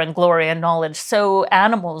power and glory and knowledge, so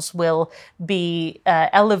animals will be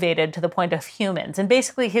elevated to the point of humans. And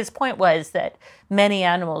basically his point was that many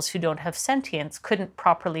animals who don't have sentience couldn't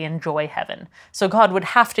properly enjoy heaven. So God would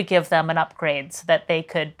have to give them an upgrade so that they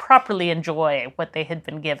could properly enjoy what they had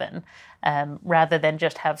been given, rather than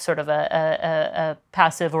just have sort of a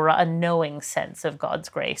passive or unknowing sense of God's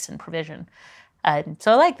grace and provision.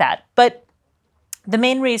 So I like that. But the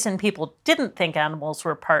main reason people didn't think animals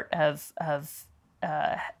were part of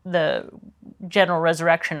the general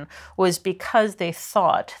resurrection was because they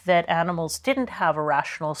thought that animals didn't have a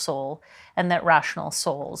rational soul, and that rational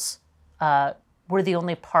souls were the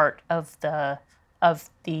only part of the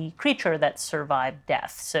creature that survived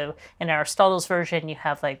death. So in Aristotle's version, you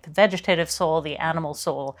have like the vegetative soul, the animal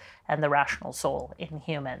soul, and the rational soul in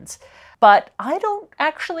humans. But I don't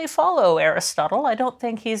actually follow Aristotle. I don't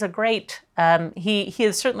think he's a great, he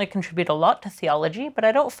has certainly contributed a lot to theology, but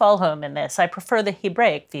I don't follow him in this. I prefer the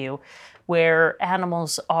Hebraic view, where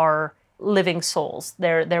animals are living souls.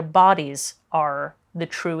 Their bodies are the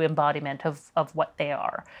true embodiment of what they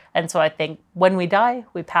are. And so I think when we die,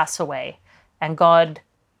 we pass away, and God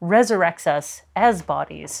resurrects us as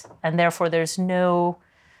bodies, and therefore there's no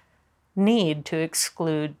need to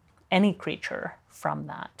exclude any creature from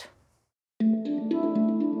that.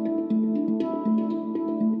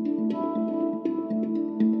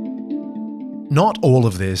 Not all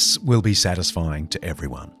of this will be satisfying to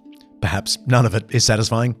everyone. Perhaps none of it is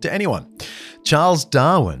satisfying to anyone. Charles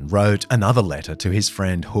Darwin wrote another letter to his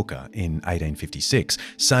friend Hooker in 1856,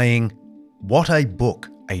 saying, "What a book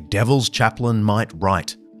a devil's chaplain might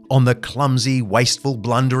write on the clumsy, wasteful,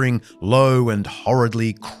 blundering, low and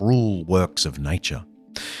horridly cruel works of nature."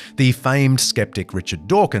 The famed skeptic Richard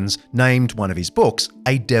Dawkins named one of his books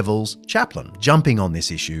A Devil's Chaplain, jumping on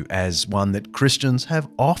this issue as one that Christians have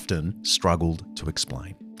often struggled to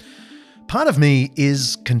explain. Part of me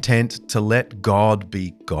is content to let God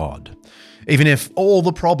be God. Even if all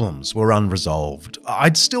the problems were unresolved,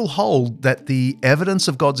 I'd still hold that the evidence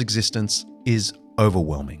of God's existence is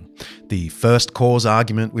overwhelming. The first cause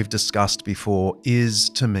argument we've discussed before is,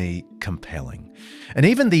 to me, compelling. And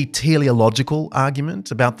even the teleological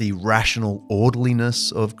argument about the rational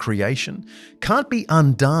orderliness of creation can't be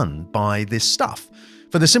undone by this stuff,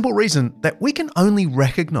 for the simple reason that we can only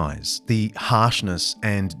recognize the harshness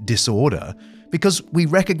and disorder because we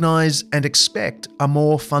recognize and expect a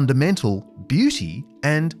more fundamental beauty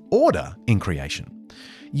and order in creation.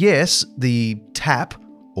 Yes, the tap,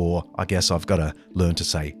 or I guess I've got to learn to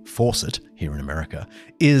say faucet here in America,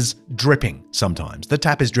 is dripping sometimes. The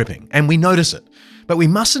tap is dripping, and we notice it. But we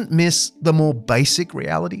mustn't miss the more basic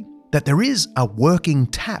reality that there is a working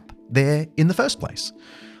tap there in the first place.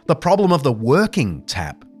 The problem of the working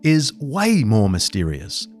tap is way more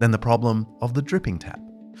mysterious than the problem of the dripping tap.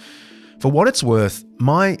 For what it's worth,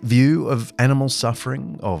 my view of animal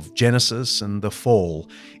suffering, of Genesis and the fall,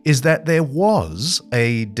 is that there was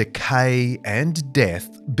a decay and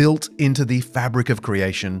death built into the fabric of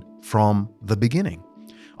creation from the beginning.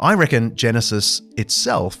 I reckon Genesis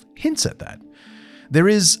itself hints at that. There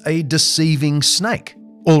is a deceiving snake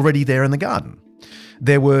already there in the garden.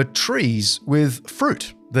 There were trees with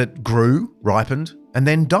fruit that grew, ripened, and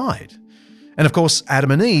then died. And of course,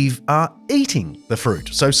 Adam and Eve are eating the fruit,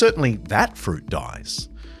 so certainly that fruit dies.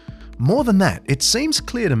 More than that, it seems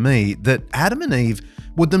clear to me that Adam and Eve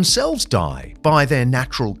would themselves die by their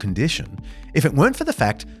natural condition if it weren't for the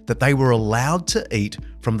fact that they were allowed to eat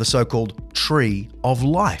from the so-called tree of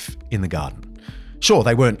life in the garden. Sure,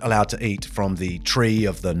 they weren't allowed to eat from the tree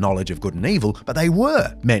of the knowledge of good and evil, but they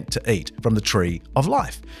were meant to eat from the tree of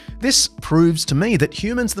life. This proves to me that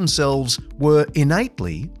humans themselves were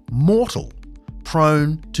innately mortal,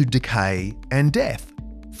 prone to decay and death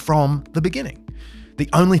from the beginning. The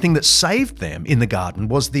only thing that saved them in the garden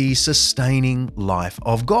was the sustaining life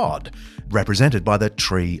of God, represented by the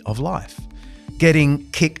tree of life.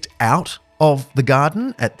 Getting kicked out of the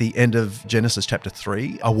garden at the end of Genesis chapter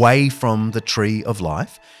 3, away from the tree of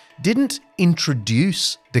life, didn't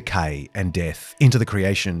introduce decay and death into the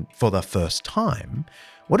creation for the first time.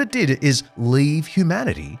 What it did is leave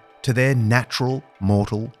humanity to their natural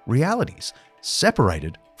mortal realities,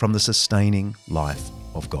 separated from the sustaining life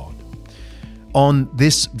of God. On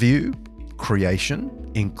this view,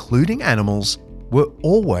 creation, including animals, were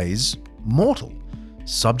always mortal,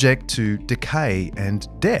 subject to decay and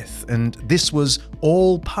death, and this was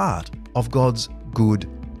all part of God's good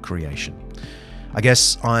creation. I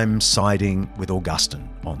guess I'm siding with Augustine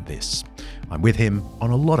on this. I'm with him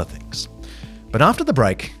on a lot of things. But after the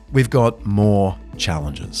break, we've got more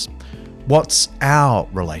challenges. What's our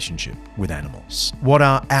relationship with animals? What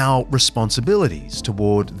are our responsibilities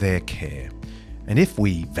toward their care? And if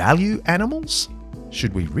we value animals,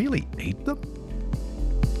 should we really eat them?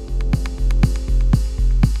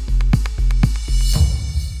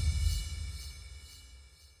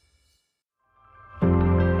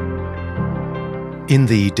 In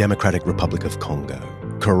the Democratic Republic of Congo,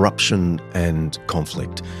 corruption and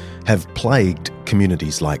conflict have plagued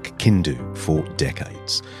communities like Kindu for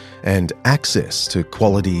decades, and access to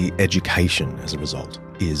quality education as a result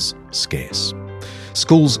is scarce.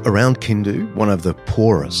 Schools around Kindu, one of the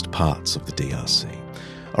poorest parts of the DRC,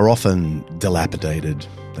 are often dilapidated.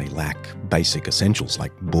 They lack basic essentials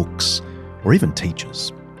like books or even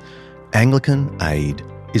teachers. Anglican Aid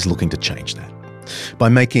is looking to change that. By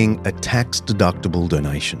making a tax-deductible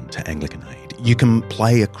donation to Anglican Aid, you can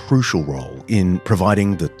play a crucial role in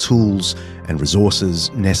providing the tools and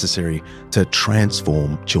resources necessary to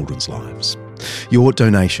transform children's lives. Your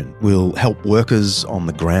donation will help workers on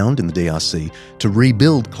the ground in the DRC to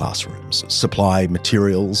rebuild classrooms, supply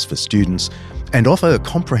materials for students, and offer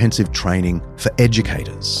comprehensive training for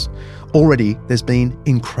educators. Already, there's been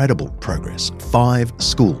incredible progress. 5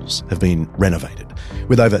 schools have been renovated,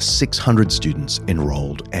 with over 600 students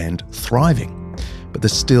enrolled and thriving. But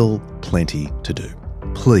there's still plenty to do.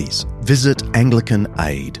 Please visit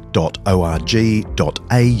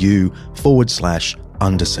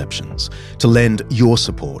anglicanaid.org.au/undeceptions to lend your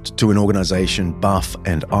support to an organisation Buff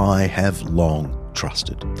and I have long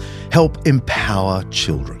trusted. Help empower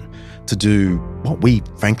children to do what we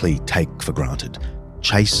frankly take for granted: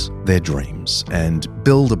 chase their dreams and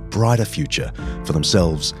build a brighter future for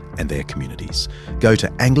themselves and their communities. Go to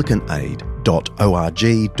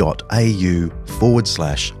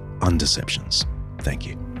anglicanaid.org.au/undeceptions. Thank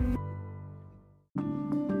you.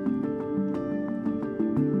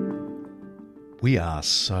 We are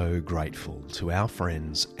so grateful to our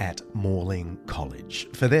friends at Morling College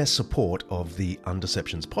for their support of the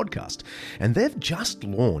Undeceptions podcast. And they've just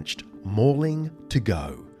launched Morling to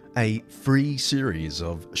Go, a free series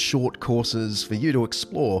of short courses for you to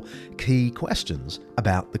explore key questions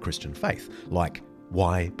about the Christian faith, like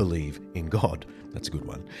why believe in God? That's a good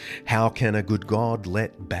one. How can a good God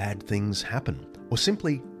let bad things happen? Or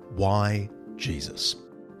simply, why Jesus?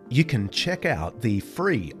 You can check out the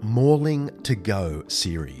free Morling to Go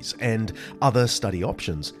series and other study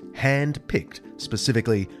options hand-picked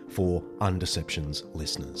specifically for Undeceptions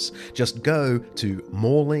listeners. Just go to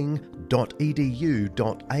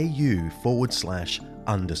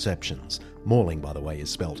morling.edu.au/undeceptions. Morling, by the way, is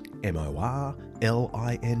spelled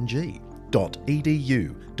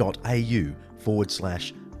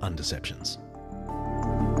morling.edu.au/undeceptions.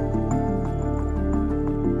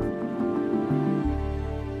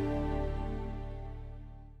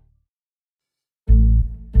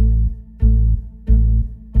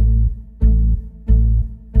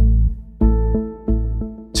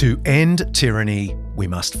 To end tyranny, we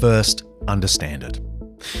must first understand it.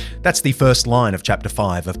 That's the first line of Chapter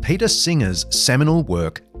 5 of Peter Singer's seminal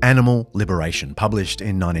work, Animal Liberation, published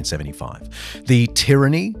in 1975. The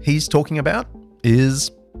tyranny he's talking about is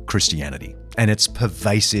Christianity and its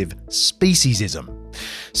pervasive speciesism.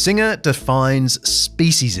 Singer defines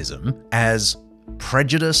speciesism as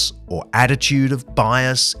prejudice or attitude of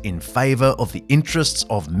bias in favour of the interests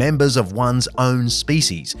of members of one's own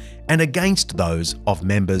species and against those of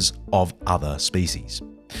members of other species.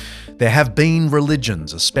 There have been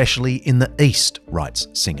religions, especially in the East, writes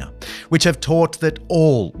Singer, which have taught that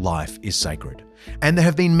all life is sacred. And there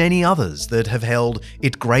have been many others that have held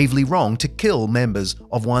it gravely wrong to kill members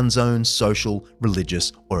of one's own social,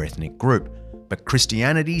 religious, or ethnic group. But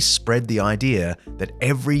Christianity spread the idea that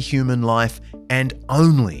every human life, and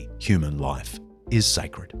only human life, is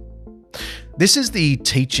sacred. This is the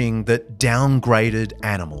teaching that downgraded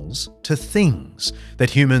animals to things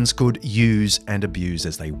that humans could use and abuse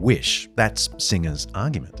as they wish. That's Singer's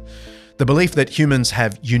argument. The belief that humans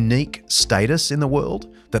have unique status in the world,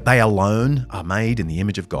 that they alone are made in the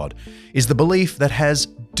image of God, is the belief that has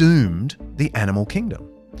doomed the animal kingdom.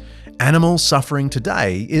 Animal suffering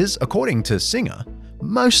today is, according to Singer,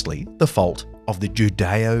 mostly the fault of the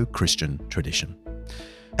Judeo-Christian tradition.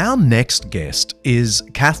 Our next guest is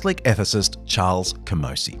Catholic ethicist Charles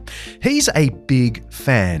Camosy. He's a big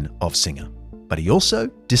fan of Singer, but he also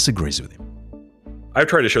disagrees with him. I've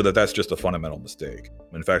tried to show that that's just a fundamental mistake.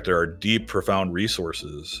 In fact, there are deep, profound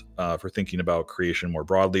resources for thinking about creation more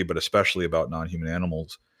broadly, but especially about non-human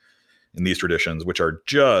animals in these traditions, which are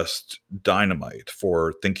just dynamite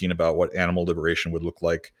for thinking about what animal liberation would look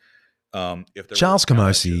like. Charles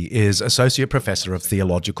Camosy is Associate Professor of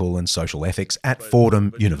Theological and Social Ethics at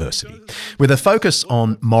Fordham University, with a focus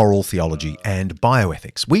on moral theology and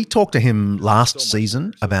bioethics. We talked to him last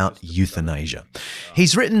season about euthanasia.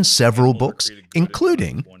 He's written several books,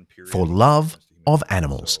 including For Love of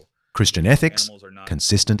Animals, Christian Ethics,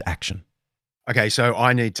 Consistent Action. Okay, so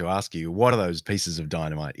I need to ask you, what are those pieces of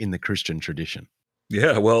dynamite in the Christian tradition?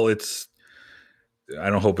 Yeah, well, it's I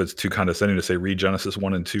don't hope it's too condescending to say read Genesis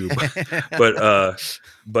 1 and 2,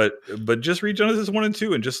 but just read Genesis 1 and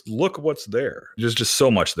 2 and just look what's there. There's just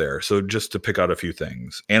so much there. So just to pick out a few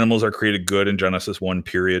things, animals are created good in Genesis 1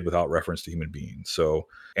 period without reference to human beings. So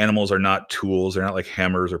animals are not tools. They're not like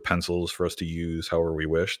hammers or pencils for us to use however we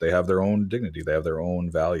wish. They have their own dignity. They have their own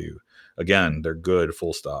value. Again, they're good,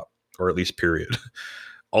 full stop, or at least period.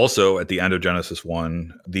 Also, at the end of Genesis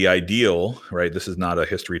 1, the ideal, right? This is not a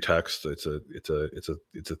history text. It's a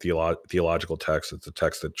theological text. It's a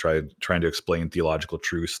text that trying to explain theological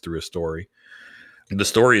truths through a story. And the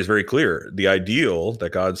story is very clear. The ideal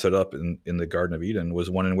that God set up in the Garden of Eden was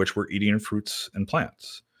one in which we're eating fruits and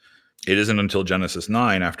plants. It isn't until Genesis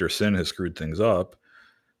 9, after sin has screwed things up,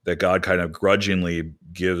 that God kind of grudgingly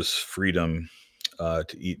gives freedom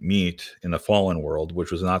to eat meat in a fallen world,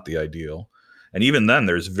 which was not the ideal. And even then,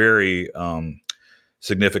 there's very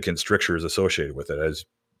significant strictures associated with it,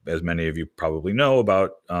 as many of you probably know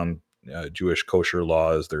about Jewish kosher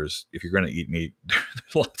laws. If you're going to eat meat,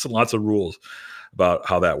 there's lots and lots of rules about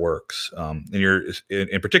how that works. And you're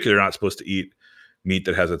in particular not supposed to eat meat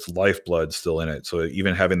that has its lifeblood still in it. So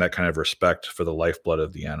even having that kind of respect for the lifeblood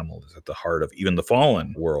of the animal is at the heart of even the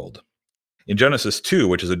fallen world. In Genesis 2,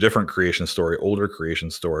 which is a different creation story, older creation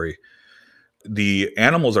story, the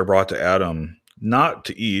animals are brought to Adam not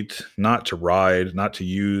to eat, not to ride, not to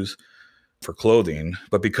use for clothing,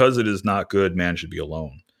 but because it is not good, man should be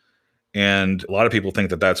alone. And a lot of people think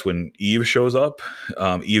that that's when Eve shows up.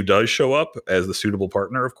 Eve does show up as the suitable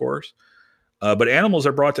partner, of course. But animals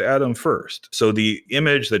are brought to Adam first. So the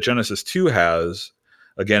image that Genesis 2 has,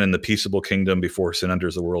 again, in the peaceable kingdom before sin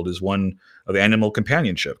enters the world, is one of animal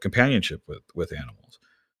companionship with animals.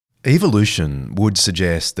 Evolution would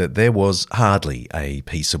suggest that there was hardly a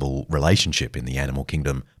peaceable relationship in the animal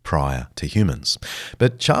kingdom prior to humans.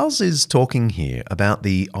 But Charles is talking here about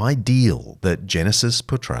the ideal that Genesis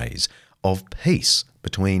portrays of peace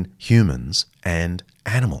between humans and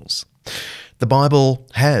animals. The Bible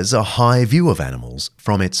has a high view of animals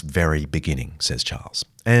from its very beginning, says Charles.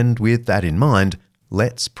 And with that in mind,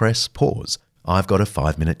 let's press pause. I've got a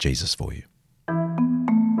 5-minute Jesus for you.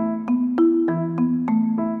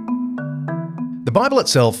 The Bible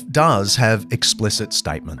itself does have explicit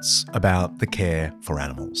statements about the care for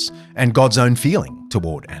animals and God's own feeling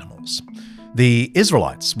toward animals. The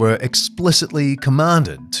Israelites were explicitly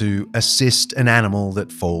commanded to assist an animal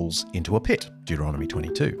that falls into a pit, Deuteronomy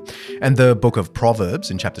 22. And the book of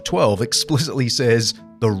Proverbs in chapter 12 explicitly says,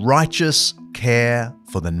 "The righteous care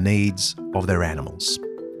for the needs of their animals."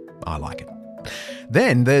 I like it.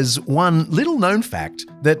 Then there's one little known fact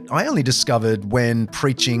that I only discovered when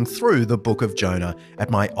preaching through the book of Jonah at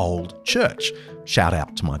my old church. Shout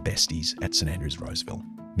out to my besties at St Andrews Roseville.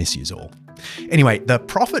 Miss yous all. Anyway, the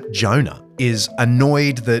prophet Jonah is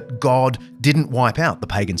annoyed that God didn't wipe out the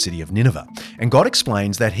pagan city of Nineveh. And God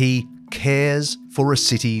explains that he cares for a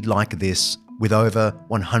city like this with over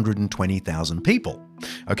 120,000 people.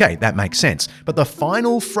 Okay, that makes sense. But the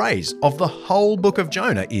final phrase of the whole book of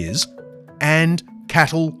Jonah is, "and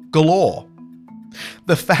cattle galore."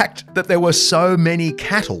 The fact that there were so many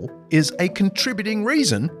cattle is a contributing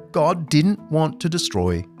reason God didn't want to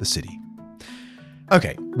destroy the city.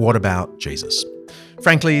 Okay, what about Jesus?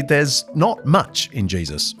 Frankly, there's not much in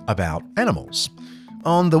Jesus about animals.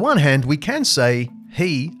 On the one hand, we can say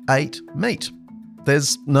he ate meat.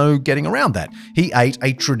 There's no getting around that. He ate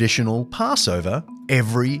a traditional Passover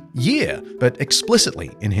every year, but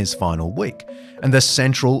explicitly in his final week. And the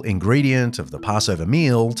central ingredient of the Passover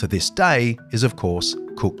meal to this day is, of course,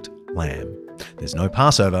 cooked lamb. There's no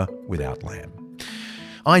Passover without lamb.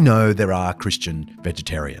 I know there are Christian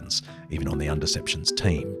vegetarians, even on the Undeceptions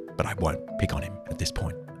team, but I won't pick on him at this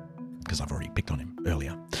point, because I've already picked on him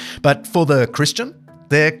earlier. But for the Christian,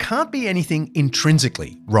 there can't be anything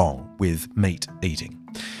intrinsically wrong with meat eating.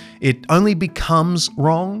 It only becomes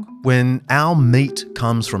wrong when our meat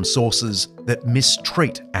comes from sources that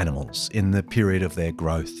mistreat animals in the period of their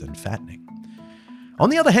growth and fattening.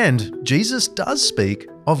 On the other hand, Jesus does speak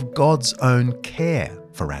of God's own care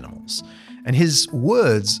for animals, and his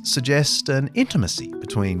words suggest an intimacy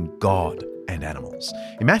between God and animals.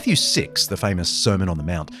 In Matthew 6, the famous Sermon on the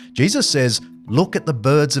Mount, Jesus says, "Look at the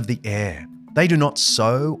birds of the air. They do not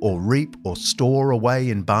sow or reap or store away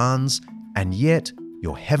in barns, and yet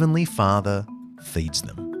your heavenly Father feeds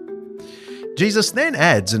them." Jesus then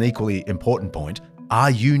adds an equally important point. Are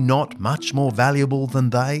you not much more valuable than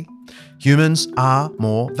they? Humans are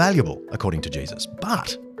more valuable, according to Jesus,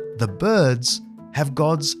 but the birds have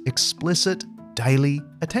God's explicit daily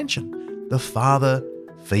attention. The Father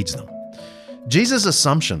feeds them. Jesus'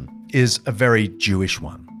 assumption is a very Jewish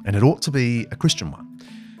one, and it ought to be a Christian one.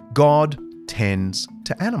 God tends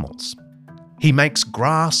to animals. He makes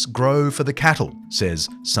grass grow for the cattle, says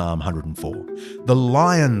Psalm 104. The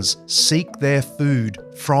lions seek their food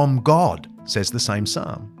from God, says the same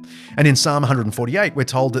psalm. And in Psalm 148, we're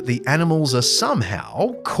told that the animals are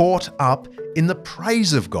somehow caught up in the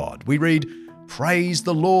praise of God. We read, "Praise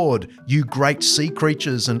the Lord, you great sea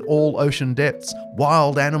creatures and all ocean depths,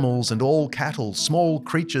 wild animals and all cattle, small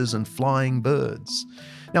creatures and flying birds."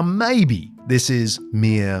 Now, maybe this is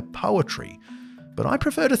mere poetry, but I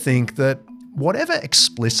prefer to think that whatever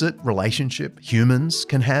explicit relationship humans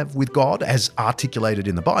can have with God, as articulated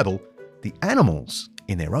in the Bible, the animals,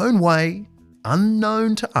 in their own way,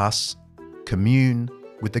 unknown to us, commune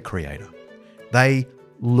with the Creator. They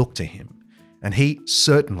look to Him, and He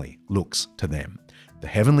certainly looks to them. The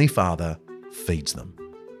Heavenly Father feeds them.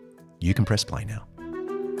 You can press play now.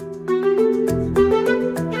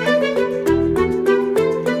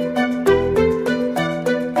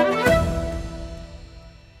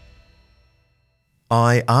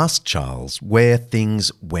 I asked Charles where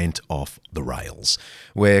things went off the rails,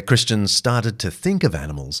 where Christians started to think of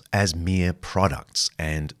animals as mere products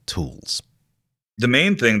and tools. The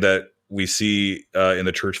main thing that we see in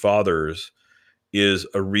the church fathers is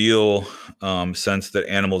a real sense that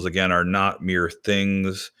animals, again, are not mere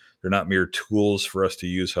things. They're not mere tools for us to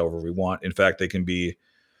use however we want. In fact, they can be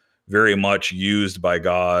very much used by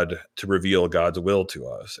God to reveal God's will to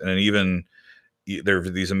us. And even there are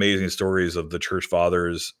these amazing stories of the church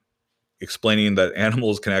fathers explaining that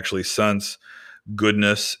animals can actually sense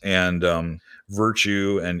goodness and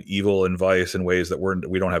virtue and evil and vice in ways that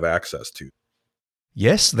we don't have access to.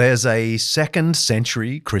 Yes, there's a 2nd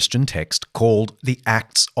century Christian text called the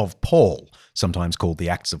Acts of Paul, sometimes called the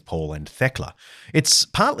Acts of Paul and Thecla. It's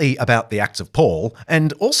partly about the Acts of Paul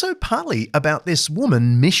and also partly about this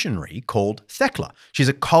woman missionary called Thecla. She's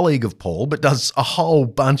a colleague of Paul but does a whole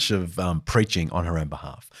bunch of preaching on her own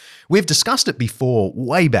behalf. We've discussed it before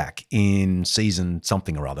way back in season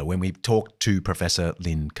something or other when we talked to Professor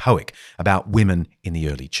Lynn Cohick about women in the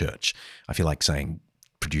early church. I feel like saying,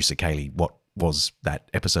 Producer Kaylee, what was that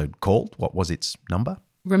episode called? What was its number?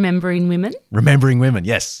 Remembering Women. Remembering Women,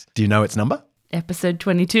 yes. Do you know its number? Episode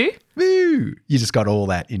 22. Woo! You just got all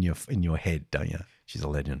that in your head, don't you? She's a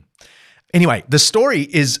legend. Anyway, the story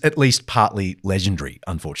is at least partly legendary,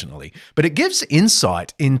 unfortunately, but it gives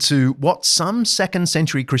insight into what some 2nd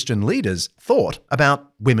century Christian leaders thought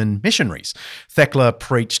about women missionaries. Thecla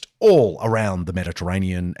preached all around the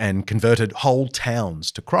Mediterranean and converted whole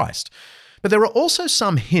towns to Christ. But there are also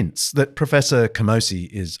some hints that Professor Camosi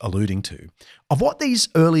is alluding to of what these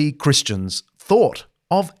early Christians thought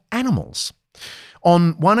of animals.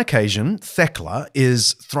 On one occasion, Thecla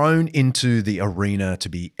is thrown into the arena to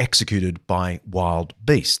be executed by wild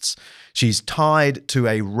beasts. She's tied to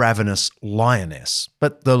a ravenous lioness,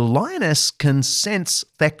 but the lioness can sense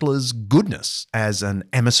Thecla's goodness as an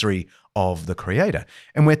emissary of the Creator.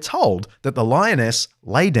 And we're told that the lioness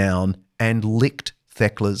lay down and licked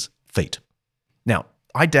Thecla's feet. Now,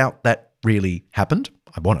 I doubt that really happened.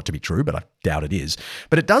 I want it to be true, but I doubt it is.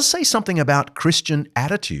 But it does say something about Christian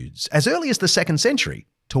attitudes as early as the 2nd century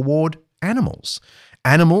toward animals.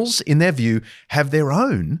 Animals, in their view, have their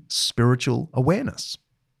own spiritual awareness.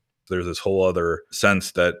 There's this whole other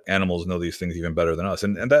sense that animals know these things even better than us.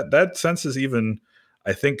 And that sense is even,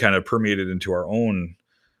 I think, kind of permeated into our own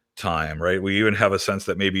time, right? We even have a sense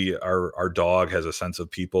that maybe our dog has a sense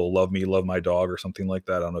of people, love me, love my dog, or something like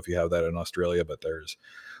that. I don't know if you have that in Australia, but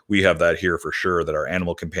we have that here for sure, that our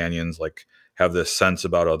animal companions like have this sense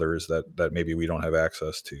about others that maybe we don't have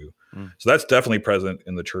access to. So that's definitely present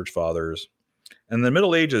in the church fathers. And the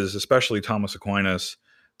Middle Ages, especially Thomas Aquinas,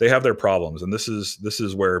 they have their problems. And this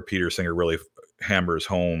is where Peter Singer really hammers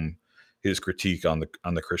home his critique on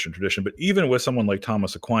the Christian tradition. But even with someone like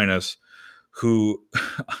Thomas Aquinas, who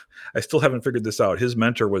I still haven't figured this out. His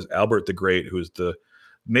mentor was Albert the Great, who is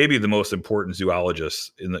maybe the most important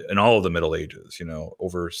zoologist in all of the Middle Ages,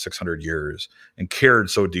 over 600 years, and cared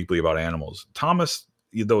so deeply about animals. Thomas,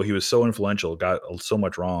 though he was so influential, got so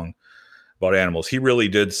much wrong about animals. He really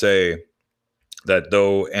did say that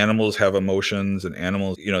though animals have emotions and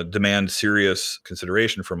animals, demand serious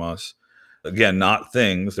consideration from us, again, not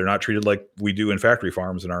things, they're not treated like we do in factory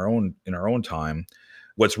farms in our own time.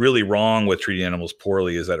 What's really wrong with treating animals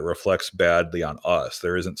poorly is that it reflects badly on us.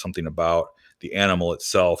 There isn't something about the animal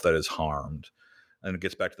itself that is harmed. And it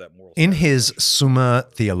gets back to that moral. In his Summa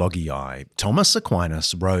Theologiae, Thomas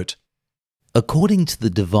Aquinas wrote, "According to the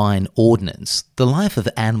divine ordinance, the life of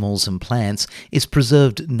animals and plants is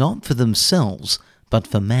preserved not for themselves, but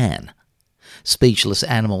for man. Speechless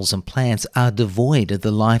animals and plants are devoid of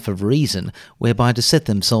the life of reason whereby to set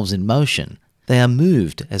themselves in motion, They are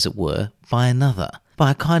moved, as it were, by another,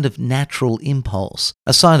 by a kind of natural impulse,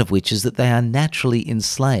 a sign of which is that they are naturally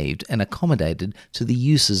enslaved and accommodated to the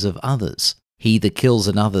uses of others. He that kills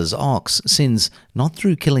another's ox sins not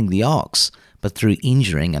through killing the ox, but through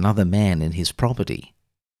injuring another man in his property.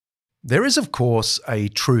 There is, of course, a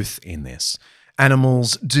truth in this.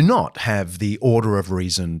 Animals do not have the order of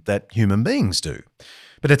reason that human beings do.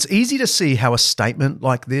 But it's easy to see how a statement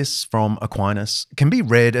like this from Aquinas can be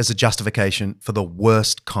read as a justification for the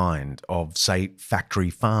worst kind of, say,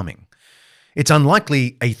 factory farming. It's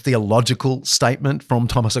unlikely a theological statement from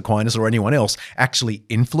Thomas Aquinas or anyone else actually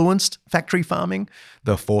influenced factory farming.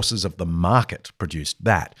 The forces of the market produced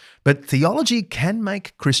that. But theology can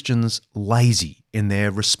make Christians lazy in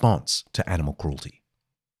their response to animal cruelty.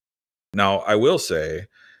 Now, I will say,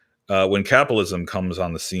 when capitalism comes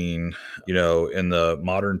on the scene, in the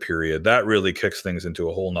modern period, that really kicks things into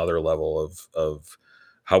a whole nother level of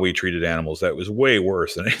how we treated animals. That was way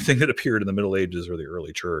worse than anything that appeared in the Middle Ages or the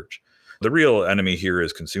early church. The real enemy here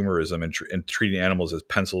is consumerism and treating animals as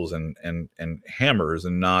pencils and hammers,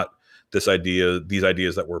 and not these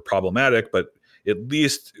ideas that were problematic, but at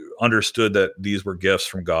least understood that these were gifts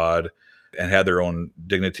from God and had their own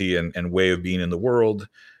dignity and way of being in the world.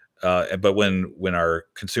 But when our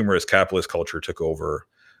consumerist capitalist culture took over,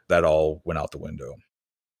 that all went out the window.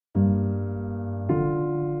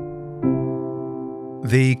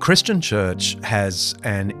 The Christian church has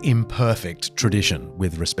an imperfect tradition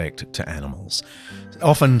with respect to animals,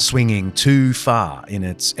 often swinging too far in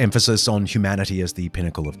its emphasis on humanity as the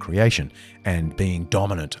pinnacle of creation and being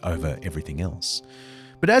dominant over everything else.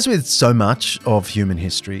 But as with so much of human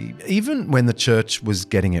history, even when the church was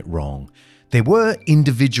getting it wrong, there were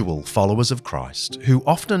individual followers of Christ who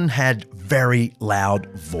often had very loud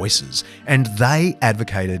voices, and they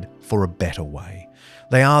advocated for a better way.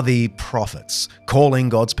 They are the prophets, calling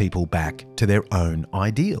God's people back to their own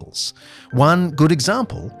ideals. One good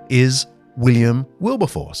example is William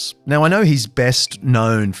Wilberforce. Now, I know he's best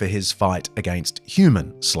known for his fight against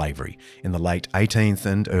human slavery in the late 18th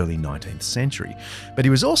and early 19th century, but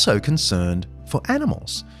he was also concerned for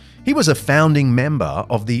animals. He was a founding member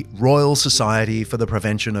of the Royal Society for the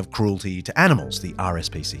Prevention of Cruelty to Animals, the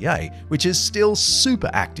RSPCA, which is still super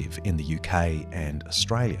active in the UK and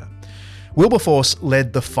Australia. Wilberforce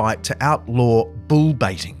led the fight to outlaw bull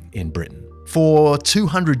baiting in Britain. For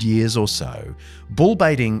 200 years or so, bull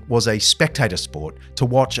baiting was a spectator sport to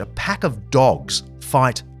watch a pack of dogs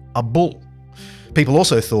fight a bull. People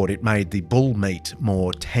also thought it made the bull meat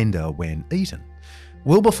more tender when eaten.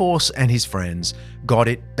 Wilberforce and his friends got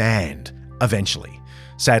it banned eventually.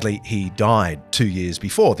 Sadly, he died 2 years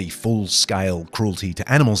before the Full-Scale Cruelty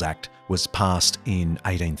to Animals Act was passed in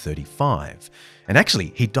 1835. And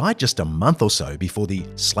actually, he died just a month or so before the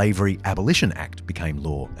Slavery Abolition Act became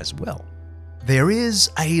law as well. There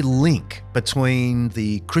is a link between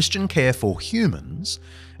the Christian care for humans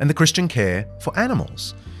and the Christian care for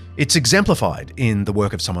animals. It's exemplified in the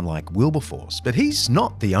work of someone like Wilberforce, but he's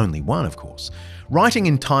not the only one, of course. Writing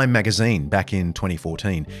in Time magazine back in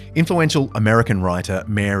 2014, influential American writer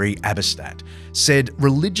Mary Eberstadt said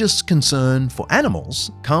religious concern for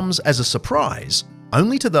animals comes as a surprise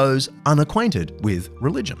only to those unacquainted with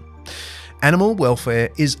religion. Animal welfare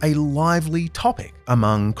is a lively topic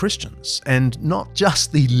among Christians, and not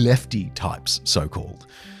just the lefty types, so-called.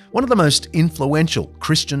 One of the most influential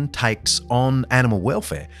Christian takes on animal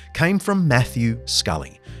welfare came from Matthew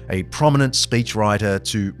Scully, a prominent speechwriter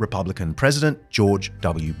to Republican President George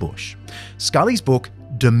W. Bush. Scully's book,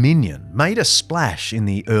 Dominion, made a splash in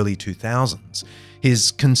the early 2000s.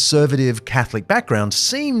 His conservative Catholic background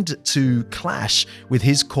seemed to clash with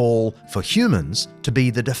his call for humans to be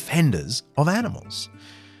the defenders of animals.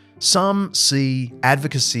 Some see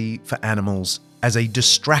advocacy for animals as a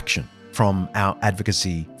distraction from our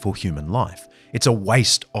advocacy for human life. It's a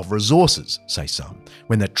waste of resources, say some,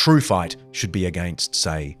 when the true fight should be against,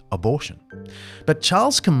 say, abortion. But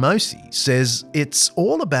Charles Camosy says it's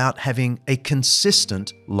all about having a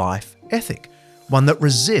consistent life ethic, one that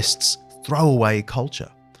resists throwaway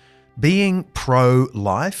culture. Being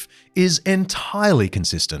pro-life is entirely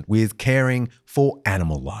consistent with caring for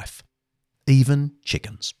animal life, even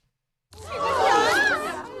chickens.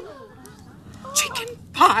 Chicken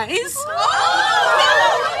pies?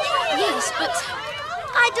 Yes, but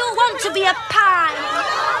I don't want to be a pie.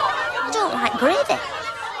 I don't like gravy.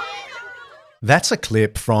 That's a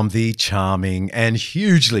clip from the charming and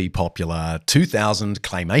hugely popular 2000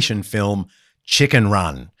 claymation film Chicken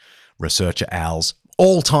Run, researcher Al's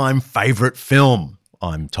all-time favourite film,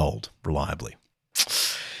 I'm told reliably.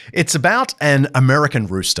 It's about an American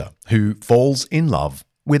rooster who falls in love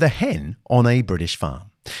with a hen on a British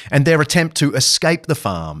farm. and their attempt to escape the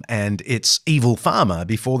farm and its evil farmer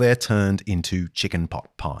before they're turned into chicken pot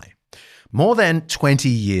pie. More than 20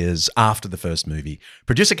 years after the first movie,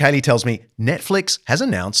 producer Kaylee tells me Netflix has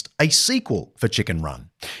announced a sequel for Chicken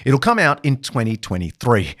Run. It'll come out in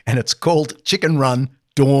 2023, and it's called Chicken Run: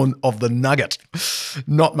 Dawn of the Nugget.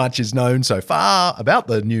 Not much is known so far about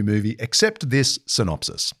the new movie except this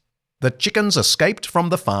synopsis. The chickens escaped from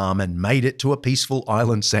the farm and made it to a peaceful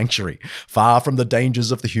island sanctuary, far from the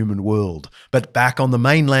dangers of the human world. But back on the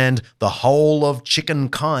mainland, the whole of chicken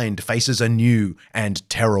kind faces a new and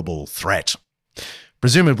terrible threat.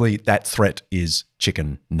 Presumably, that threat is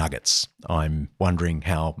chicken nuggets. I'm wondering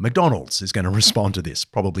how McDonald's is going to respond to this.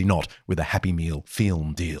 Probably not with a Happy Meal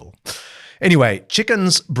film deal. Anyway,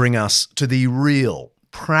 chickens bring us to the real,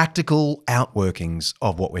 practical outworkings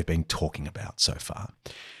of what we've been talking about so far.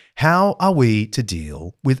 How are we to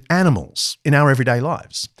deal with animals in our everyday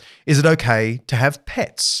lives? Is it okay to have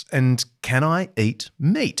pets? And can I eat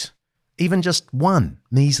meat? Even just one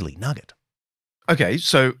measly nugget. Okay,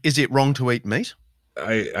 so is it wrong to eat meat?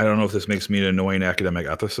 I don't know if this makes me an annoying academic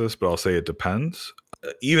ethicist, but I'll say it depends.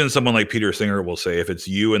 Even someone like Peter Singer will say if it's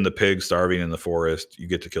you and the pig starving in the forest, you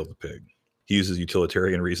get to kill the pig. He uses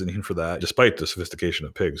utilitarian reasoning for that, despite the sophistication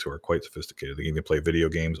of pigs, who are quite sophisticated. They can even play video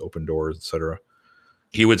games, open doors, etc.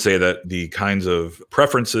 He would say that the kinds of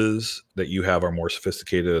preferences that you have are more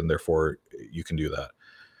sophisticated, and therefore you can do that.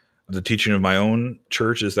 The teaching of my own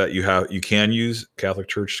church is that you can use Catholic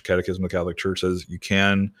Church, Catechism of the Catholic Church says you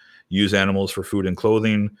can use animals for food and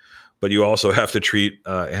clothing, but you also have to treat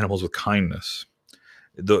animals with kindness.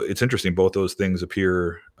 It's interesting, both those things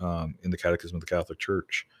appear in the Catechism of the Catholic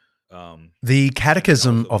Church. The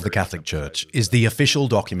Catechism of the Catholic Church is the official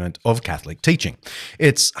document of Catholic teaching.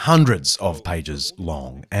 It's hundreds of pages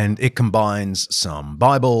long, and it combines some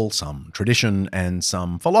Bible, some tradition, and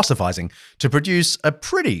some philosophizing to produce a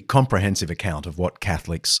pretty comprehensive account of what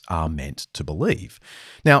Catholics are meant to believe.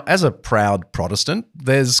 Now, as a proud Protestant,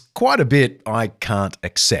 there's quite a bit I can't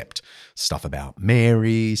accept. Stuff about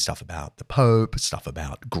Mary, stuff about the Pope, stuff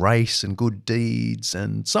about grace and good deeds,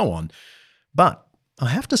 and so on. But I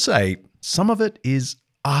have to say, some of it is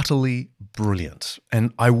utterly brilliant,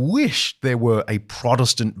 and I wish there were a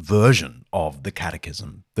Protestant version of the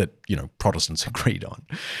Catechism that, Protestants agreed on.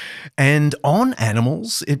 And on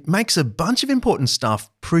animals, it makes a bunch of important stuff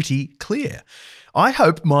pretty clear. I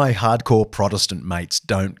hope my hardcore Protestant mates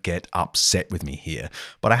don't get upset with me here,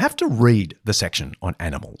 but I have to read the section on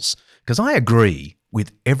animals, because I agree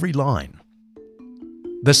with every line.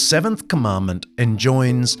 The seventh commandment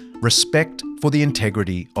enjoins respect for the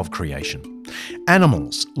integrity of creation.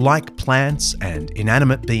 Animals, like plants and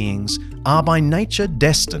inanimate beings, are by nature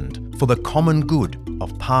destined for the common good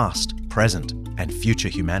of past, present, and future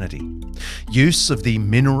humanity. Use of the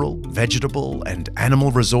mineral, vegetable, and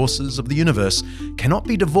animal resources of the universe cannot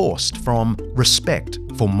be divorced from respect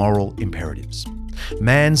for moral imperatives.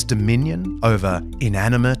 Man's dominion over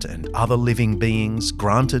inanimate and other living beings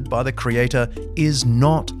granted by the Creator is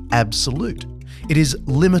not absolute. It is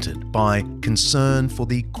limited by concern for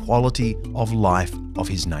the quality of life of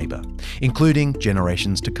his neighbour, including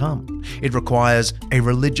generations to come. It requires a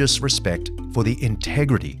religious respect for the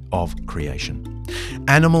integrity of creation.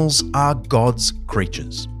 Animals are God's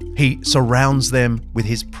creatures. He surrounds them with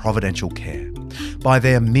his providential care. By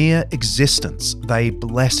their mere existence, they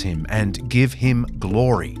bless him and give him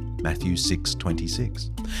glory. Matthew 6:26.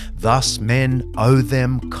 Thus men owe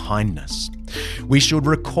them kindness. We should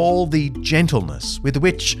recall the gentleness with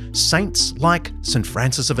which saints like St.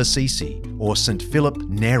 Francis of Assisi or St. Philip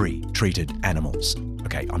Neri treated animals.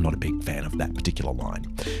 Okay, I'm not a big fan of that particular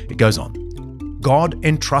line. It goes on. God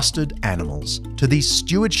entrusted animals to the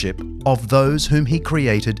stewardship of those whom he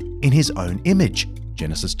created in his own image.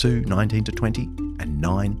 Genesis 2:19-20 and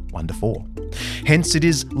 9:1-4. Hence, it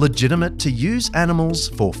is legitimate to use animals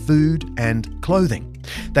for food and clothing.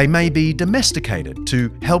 They may be domesticated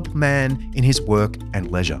to help man in his work and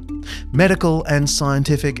leisure. Medical and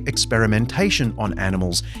scientific experimentation on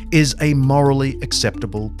animals is a morally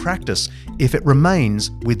acceptable practice if it remains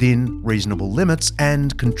within reasonable limits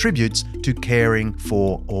and contributes to caring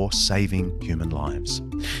for or saving human lives.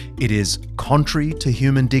 It is contrary to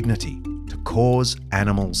human dignity to cause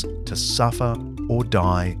animals to suffer or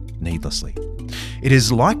die needlessly. It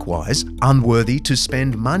is likewise unworthy to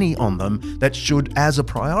spend money on them that should, as a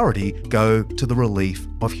priority, go to the relief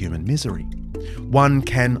of human misery. One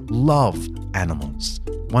can love animals.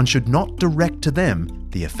 One should not direct to them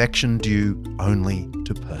the affection due only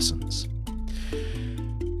to persons.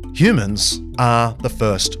 Humans are the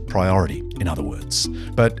first priority, in other words,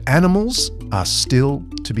 but animals are still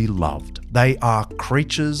to be loved. They are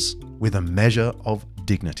creatures with a measure of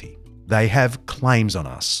dignity. They have claims on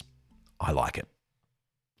us. I like it.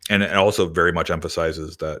 And it also very much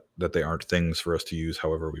emphasizes that they aren't things for us to use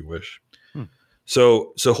however we wish.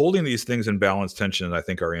 So holding these things in balanced tension, I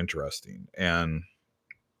think, are interesting. And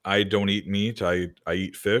I don't eat meat. I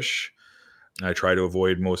eat fish. I try to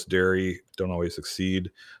avoid most dairy. Don't always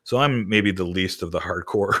succeed. So I'm maybe the least of the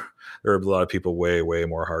hardcore. There are a lot of people way, way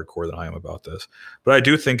more hardcore than I am about this. But I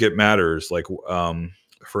do think it matters. Like,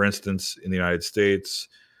 for instance, in the United States,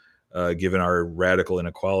 given our radical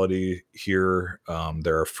inequality here,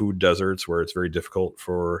 there are food deserts where it's very difficult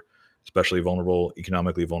for especially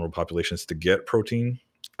economically vulnerable populations to get protein.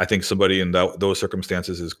 I think somebody in those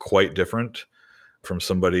circumstances is quite different from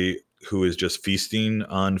somebody who is just feasting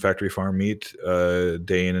on factory farm meat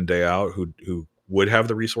day in and day out, who would have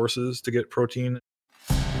the resources to get protein.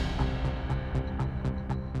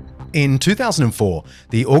 In 2004,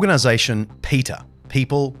 the organisation PETA,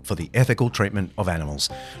 People for the Ethical Treatment of Animals,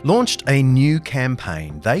 launched a new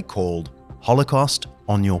campaign they called Holocaust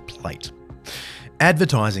on Your Plate.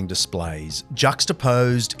 Advertising displays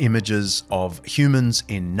juxtaposed images of humans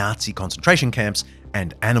in Nazi concentration camps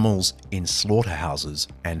and animals in slaughterhouses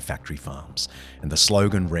and factory farms. And the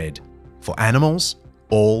slogan read, "For animals,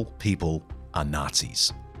 all people are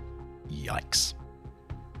Nazis." Yikes.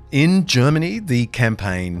 In Germany, the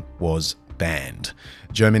campaign was banned.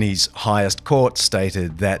 Germany's highest court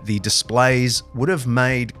stated that the displays would have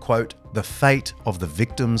made, quote, "the fate of the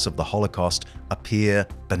victims of the Holocaust appear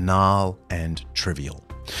banal and trivial."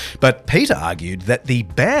 But PETA argued that the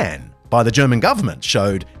ban by the German government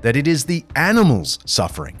showed that it is the animals'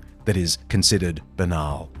 suffering that is considered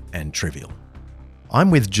banal and trivial.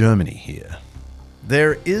 I'm with Germany here.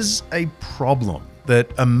 There is a problem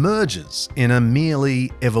that emerges in a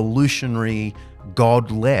merely evolutionary,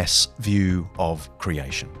 godless view of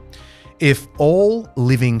creation. If all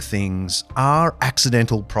living things are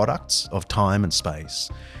accidental products of time and space,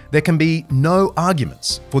 there can be no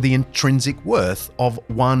arguments for the intrinsic worth of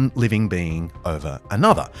one living being over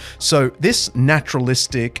another. So this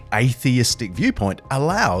naturalistic, atheistic viewpoint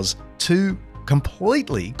allows two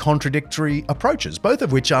completely contradictory approaches, both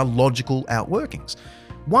of which are logical outworkings.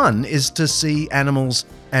 One is to see animals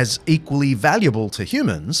as equally valuable to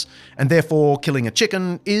humans, and therefore killing a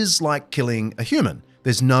chicken is like killing a human.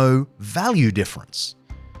 There's no value difference.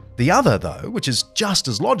 The other, though, which is just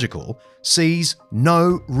as logical, sees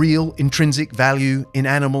no real intrinsic value in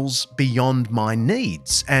animals beyond my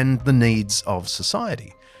needs and the needs of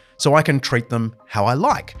society. So I can treat them how I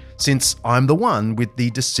like, since I'm the one with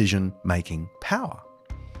the decision-making power.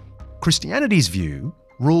 Christianity's view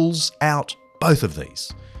rules out both of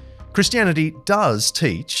these. Christianity does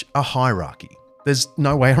teach a hierarchy. There's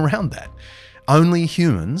no way around that. Only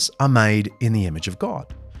humans are made in the image of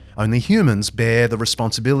God. Only humans bear the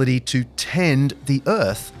responsibility to tend the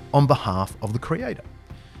earth on behalf of the Creator.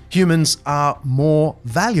 Humans are more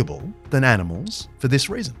valuable than animals for this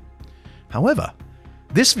reason. However,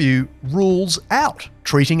 this view rules out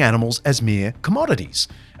treating animals as mere commodities,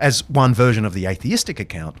 as one version of the atheistic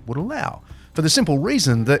account would allow, for the simple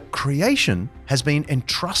reason that creation has been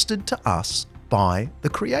entrusted to us by the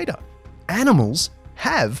Creator. Animals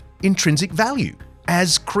have intrinsic value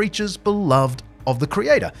as creatures beloved of the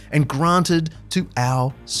Creator and granted to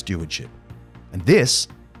our stewardship. And this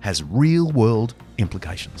has real-world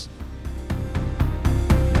implications.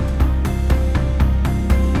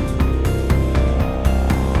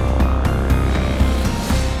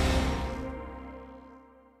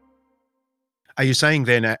 Are you saying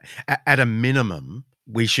then at a minimum,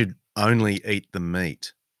 we should only eat the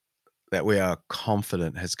meat that we are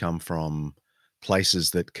confident has come from places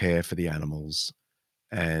that care for the animals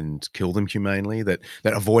and kill them humanely, that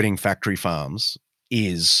avoiding factory farms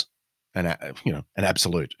is an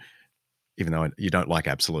absolute, even though you don't like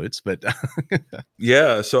absolutes, but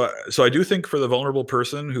Yeah, so I do think for the vulnerable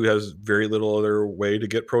person who has very little other way to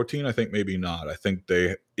get protein, I think maybe not. I think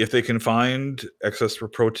if they can find access for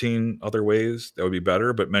protein other ways, that would be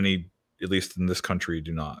better, but many, at least in this country,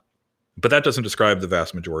 do not. But that doesn't describe the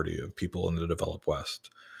vast majority of people in the developed West.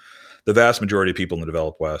 The vast majority of people in the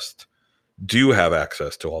developed West do have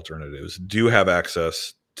access to alternatives, do have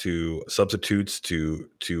access to substitutes,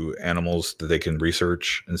 to animals that they can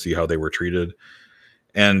research and see how they were treated.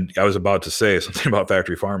 And I was about to say something about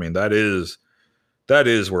factory farming. That is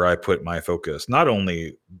where I put my focus, not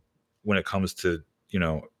only when it comes to,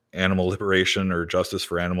 animal liberation or justice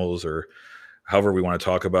for animals, or however we want to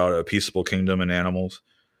talk about a peaceable kingdom and animals,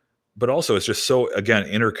 but also it's just so, again,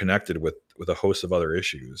 interconnected with a host of other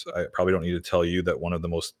issues. I probably don't need to tell you that one of the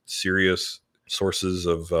most serious sources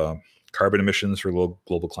of carbon emissions for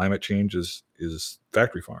global climate change is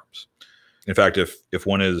factory farms. In fact, if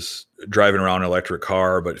one is driving around an electric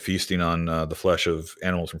car but feasting on the flesh of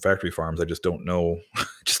animals from factory farms, I just don't know,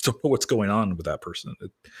 what's going on with that person.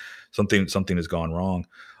 Something has gone wrong.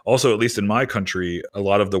 Also, at least in my country, a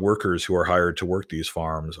lot of the workers who are hired to work these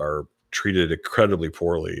farms are treated incredibly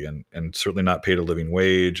poorly and certainly not paid a living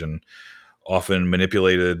wage, and often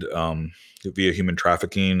manipulated via human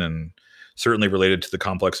trafficking, and certainly related to the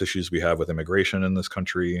complex issues we have with immigration in this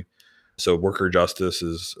country. So worker justice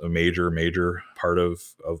is a major part of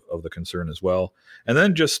the concern as well. And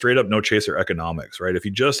then just straight up no chaser economics, right? If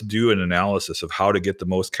you just do an analysis of how to get the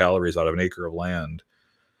most calories out of an acre of land,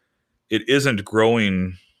 it isn't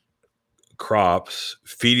growing crops,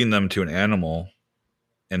 feeding them to an animal,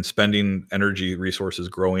 and spending energy resources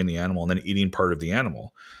growing the animal and then eating part of the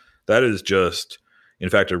animal. That is just, in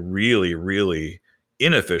fact, a really, really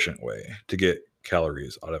inefficient way to get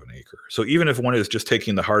calories out of an acre. So even if one is just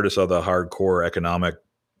taking the hardest of the hardcore economic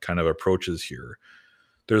kind of approaches here,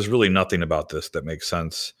 there's really nothing about this that makes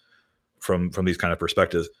sense from these kind of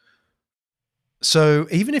perspectives. So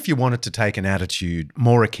even if you wanted to take an attitude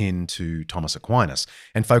more akin to Thomas Aquinas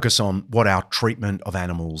and focus on what our treatment of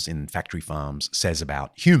animals in factory farms says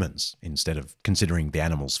about humans instead of considering the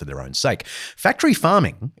animals for their own sake, factory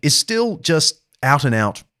farming is still just out and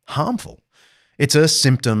out harmful. It's a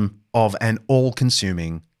symptom of an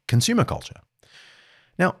all-consuming consumer culture.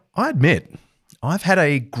 Now, I admit, I've had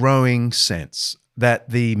a growing sense that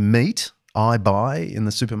the meat I buy in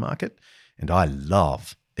the supermarket, and I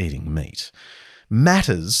love eating meat,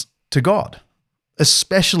 matters to God.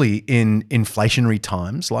 Especially in inflationary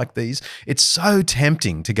times like these, it's so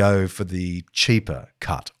tempting to go for the cheaper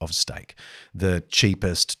cut of steak, the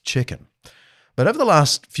cheapest chicken. But over the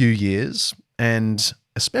last few years, and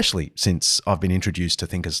especially since I've been introduced to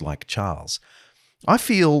thinkers like Charles, I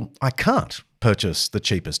feel I can't purchase the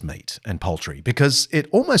cheapest meat and poultry because it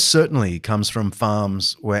almost certainly comes from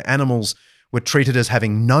farms where animals were treated as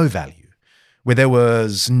having no value, where there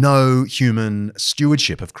was no human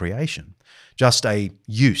stewardship of creation, just a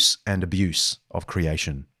use and abuse of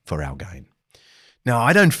creation for our gain. Now,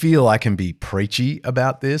 I don't feel I can be preachy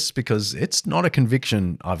about this because it's not a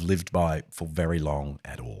conviction I've lived by for very long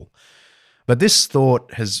at all. But this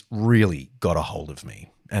thought has really got a hold of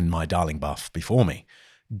me and my darling buff before me.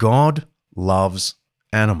 God loves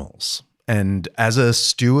animals. And as a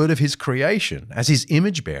steward of his creation, as his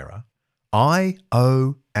image bearer, I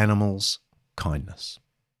owe animals kindness.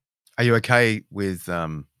 Are you okay with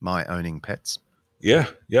my owning pets? Yeah,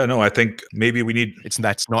 no, I think maybe we need...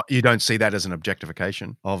 You don't see that as an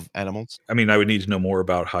objectification of animals? I mean, I would need to know more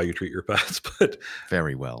about how you treat your pets, but...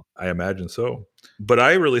 Very well. I imagine so. But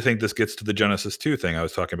I really think this gets to the Genesis 2 thing I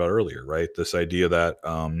was talking about earlier, right? This idea that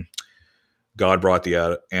God brought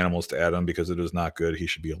the animals to Adam because it was not good, he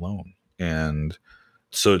should be alone. And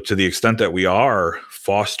so to the extent that we are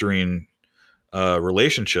fostering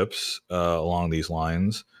relationships along these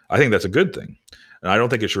lines, I think that's a good thing. And I don't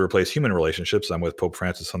think it should replace human relationships. I'm with Pope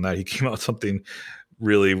Francis on that. He came out with something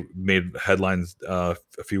really made headlines a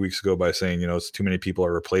few weeks ago by saying, it's too many people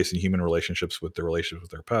are replacing human relationships with their relationships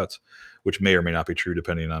with their pets, which may or may not be true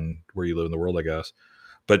depending on where you live in the world, I guess.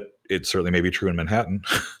 But it certainly may be true in Manhattan.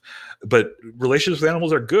 But relationships with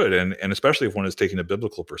animals are good. And especially if one is taking a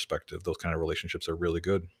biblical perspective, those kind of relationships are really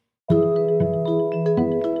good.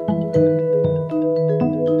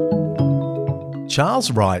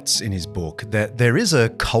 Charles writes in his book that there is a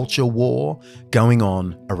culture war going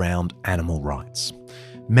on around animal rights.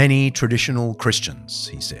 Many traditional Christians,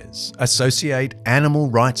 he says, associate animal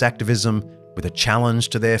rights activism with a challenge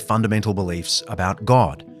to their fundamental beliefs about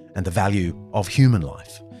God and the value of human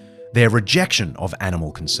life. Their rejection of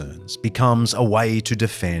animal concerns becomes a way to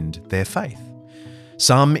defend their faith.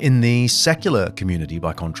 Some in the secular community,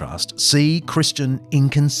 by contrast, see Christian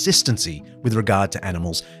inconsistency with regard to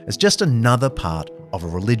animals as just another part of a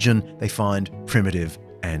religion they find primitive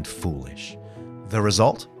and foolish. The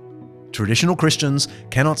result? Traditional Christians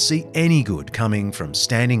cannot see any good coming from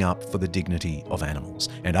standing up for the dignity of animals,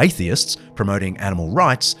 and atheists promoting animal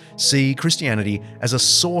rights see Christianity as a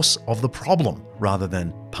source of the problem rather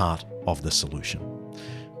than part of the solution.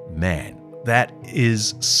 Man, that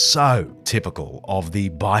is so typical of the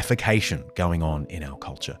bifurcation going on in our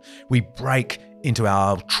culture. We break into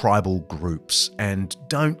our tribal groups and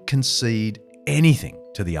don't concede anything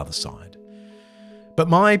to the other side. But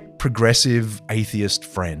my progressive atheist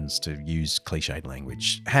friends, to use cliched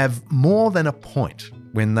language, have more than a point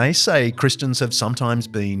when they say Christians have sometimes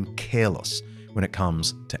been careless when it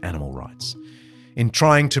comes to animal rights. In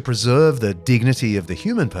trying to preserve the dignity of the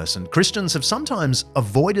human person, Christians have sometimes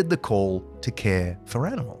avoided the call to care for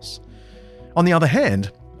animals. On the other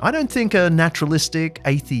hand, I don't think a naturalistic,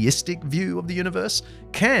 atheistic view of the universe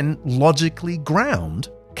can logically ground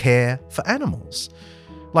care for animals.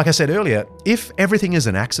 Like I said earlier, if everything is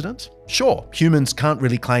an accident, sure, humans can't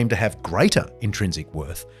really claim to have greater intrinsic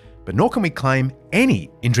worth, but nor can we claim any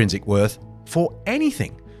intrinsic worth for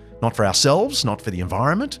anything. Not for ourselves, not for the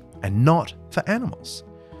environment, and not for animals.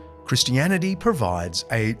 Christianity provides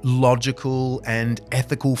a logical and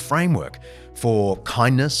ethical framework for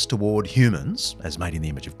kindness toward humans, as made in the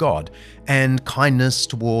image of God, and kindness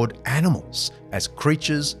toward animals, as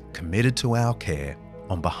creatures committed to our care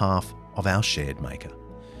on behalf of our shared Maker.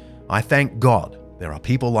 I thank God there are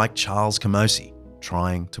people like Charles Camosi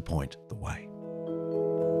trying to point the way.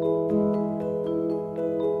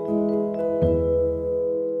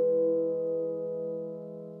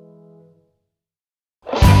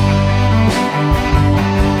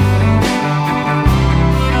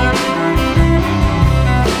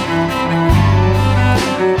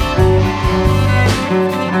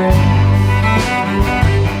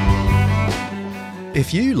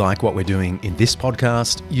 If you like what we're doing in this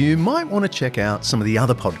podcast, you might want to check out some of the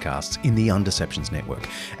other podcasts in the Undeceptions network.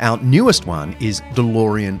 Our newest one is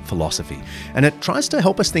DeLorean Philosophy, and it tries to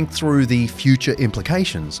help us think through the future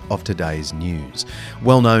implications of today's news.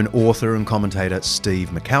 Well-known author and commentator Steve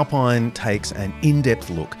McAlpine takes an in-depth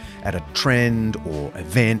look at a trend or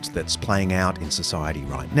event that's playing out in society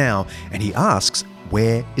right now, and he asks,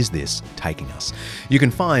 where is this taking us? You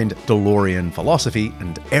can find DeLorean Philosophy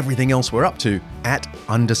and everything else we're up to at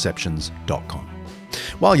undeceptions.com.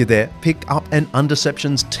 While you're there, pick up an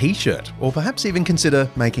Undeceptions t-shirt, or perhaps even consider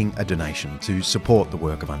making a donation to support the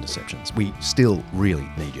work of Undeceptions. We still really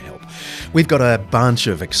need your help. We've got a bunch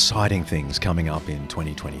of exciting things coming up in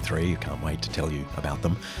 2023. I can't wait to tell you about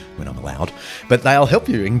them when I'm allowed. But they'll help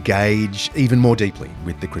you engage even more deeply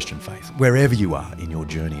with the Christian faith, wherever you are in your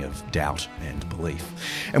journey of doubt and belief.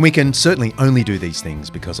 And we can certainly only do these things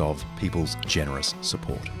because of people's generous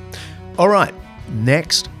support. All right,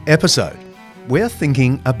 next episode. We're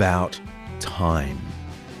thinking about time,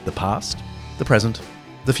 the past, the present,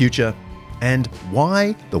 the future, and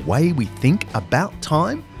why the way we think about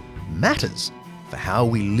time matters for how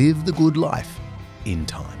we live the good life in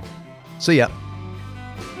time. See ya.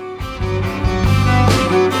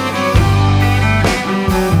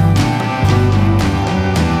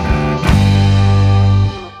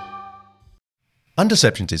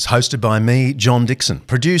 Undeceptions is hosted by me, John Dixon,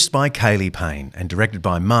 produced by Kaylee Payne, and directed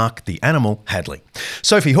by Mark the Animal Hadley.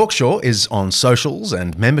 Sophie Hawkshaw is on socials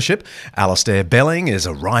and membership. Alastair Belling is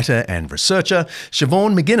a writer and researcher.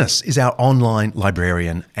 Siobhan McGuinness is our online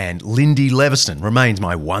librarian, and Lindy Leviston remains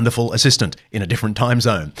my wonderful assistant in a different time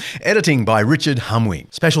zone. Editing by Richard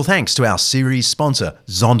Humwee. Special thanks to our series sponsor,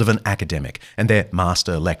 Zondervan Academic, and their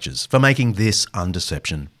master lectures for making this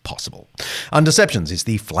Undeception possible. Undeceptions is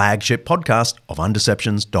the flagship podcast of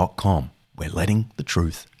undeceptions.com. We're letting the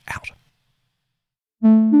truth out.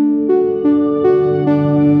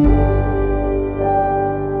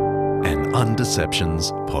 An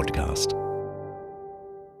Undeceptions podcast.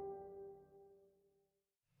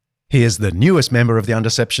 Here's the newest member of the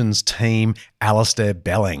Undeceptions team, Alastair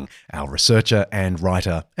Belling, our researcher and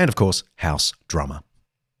writer, and of course, house drummer.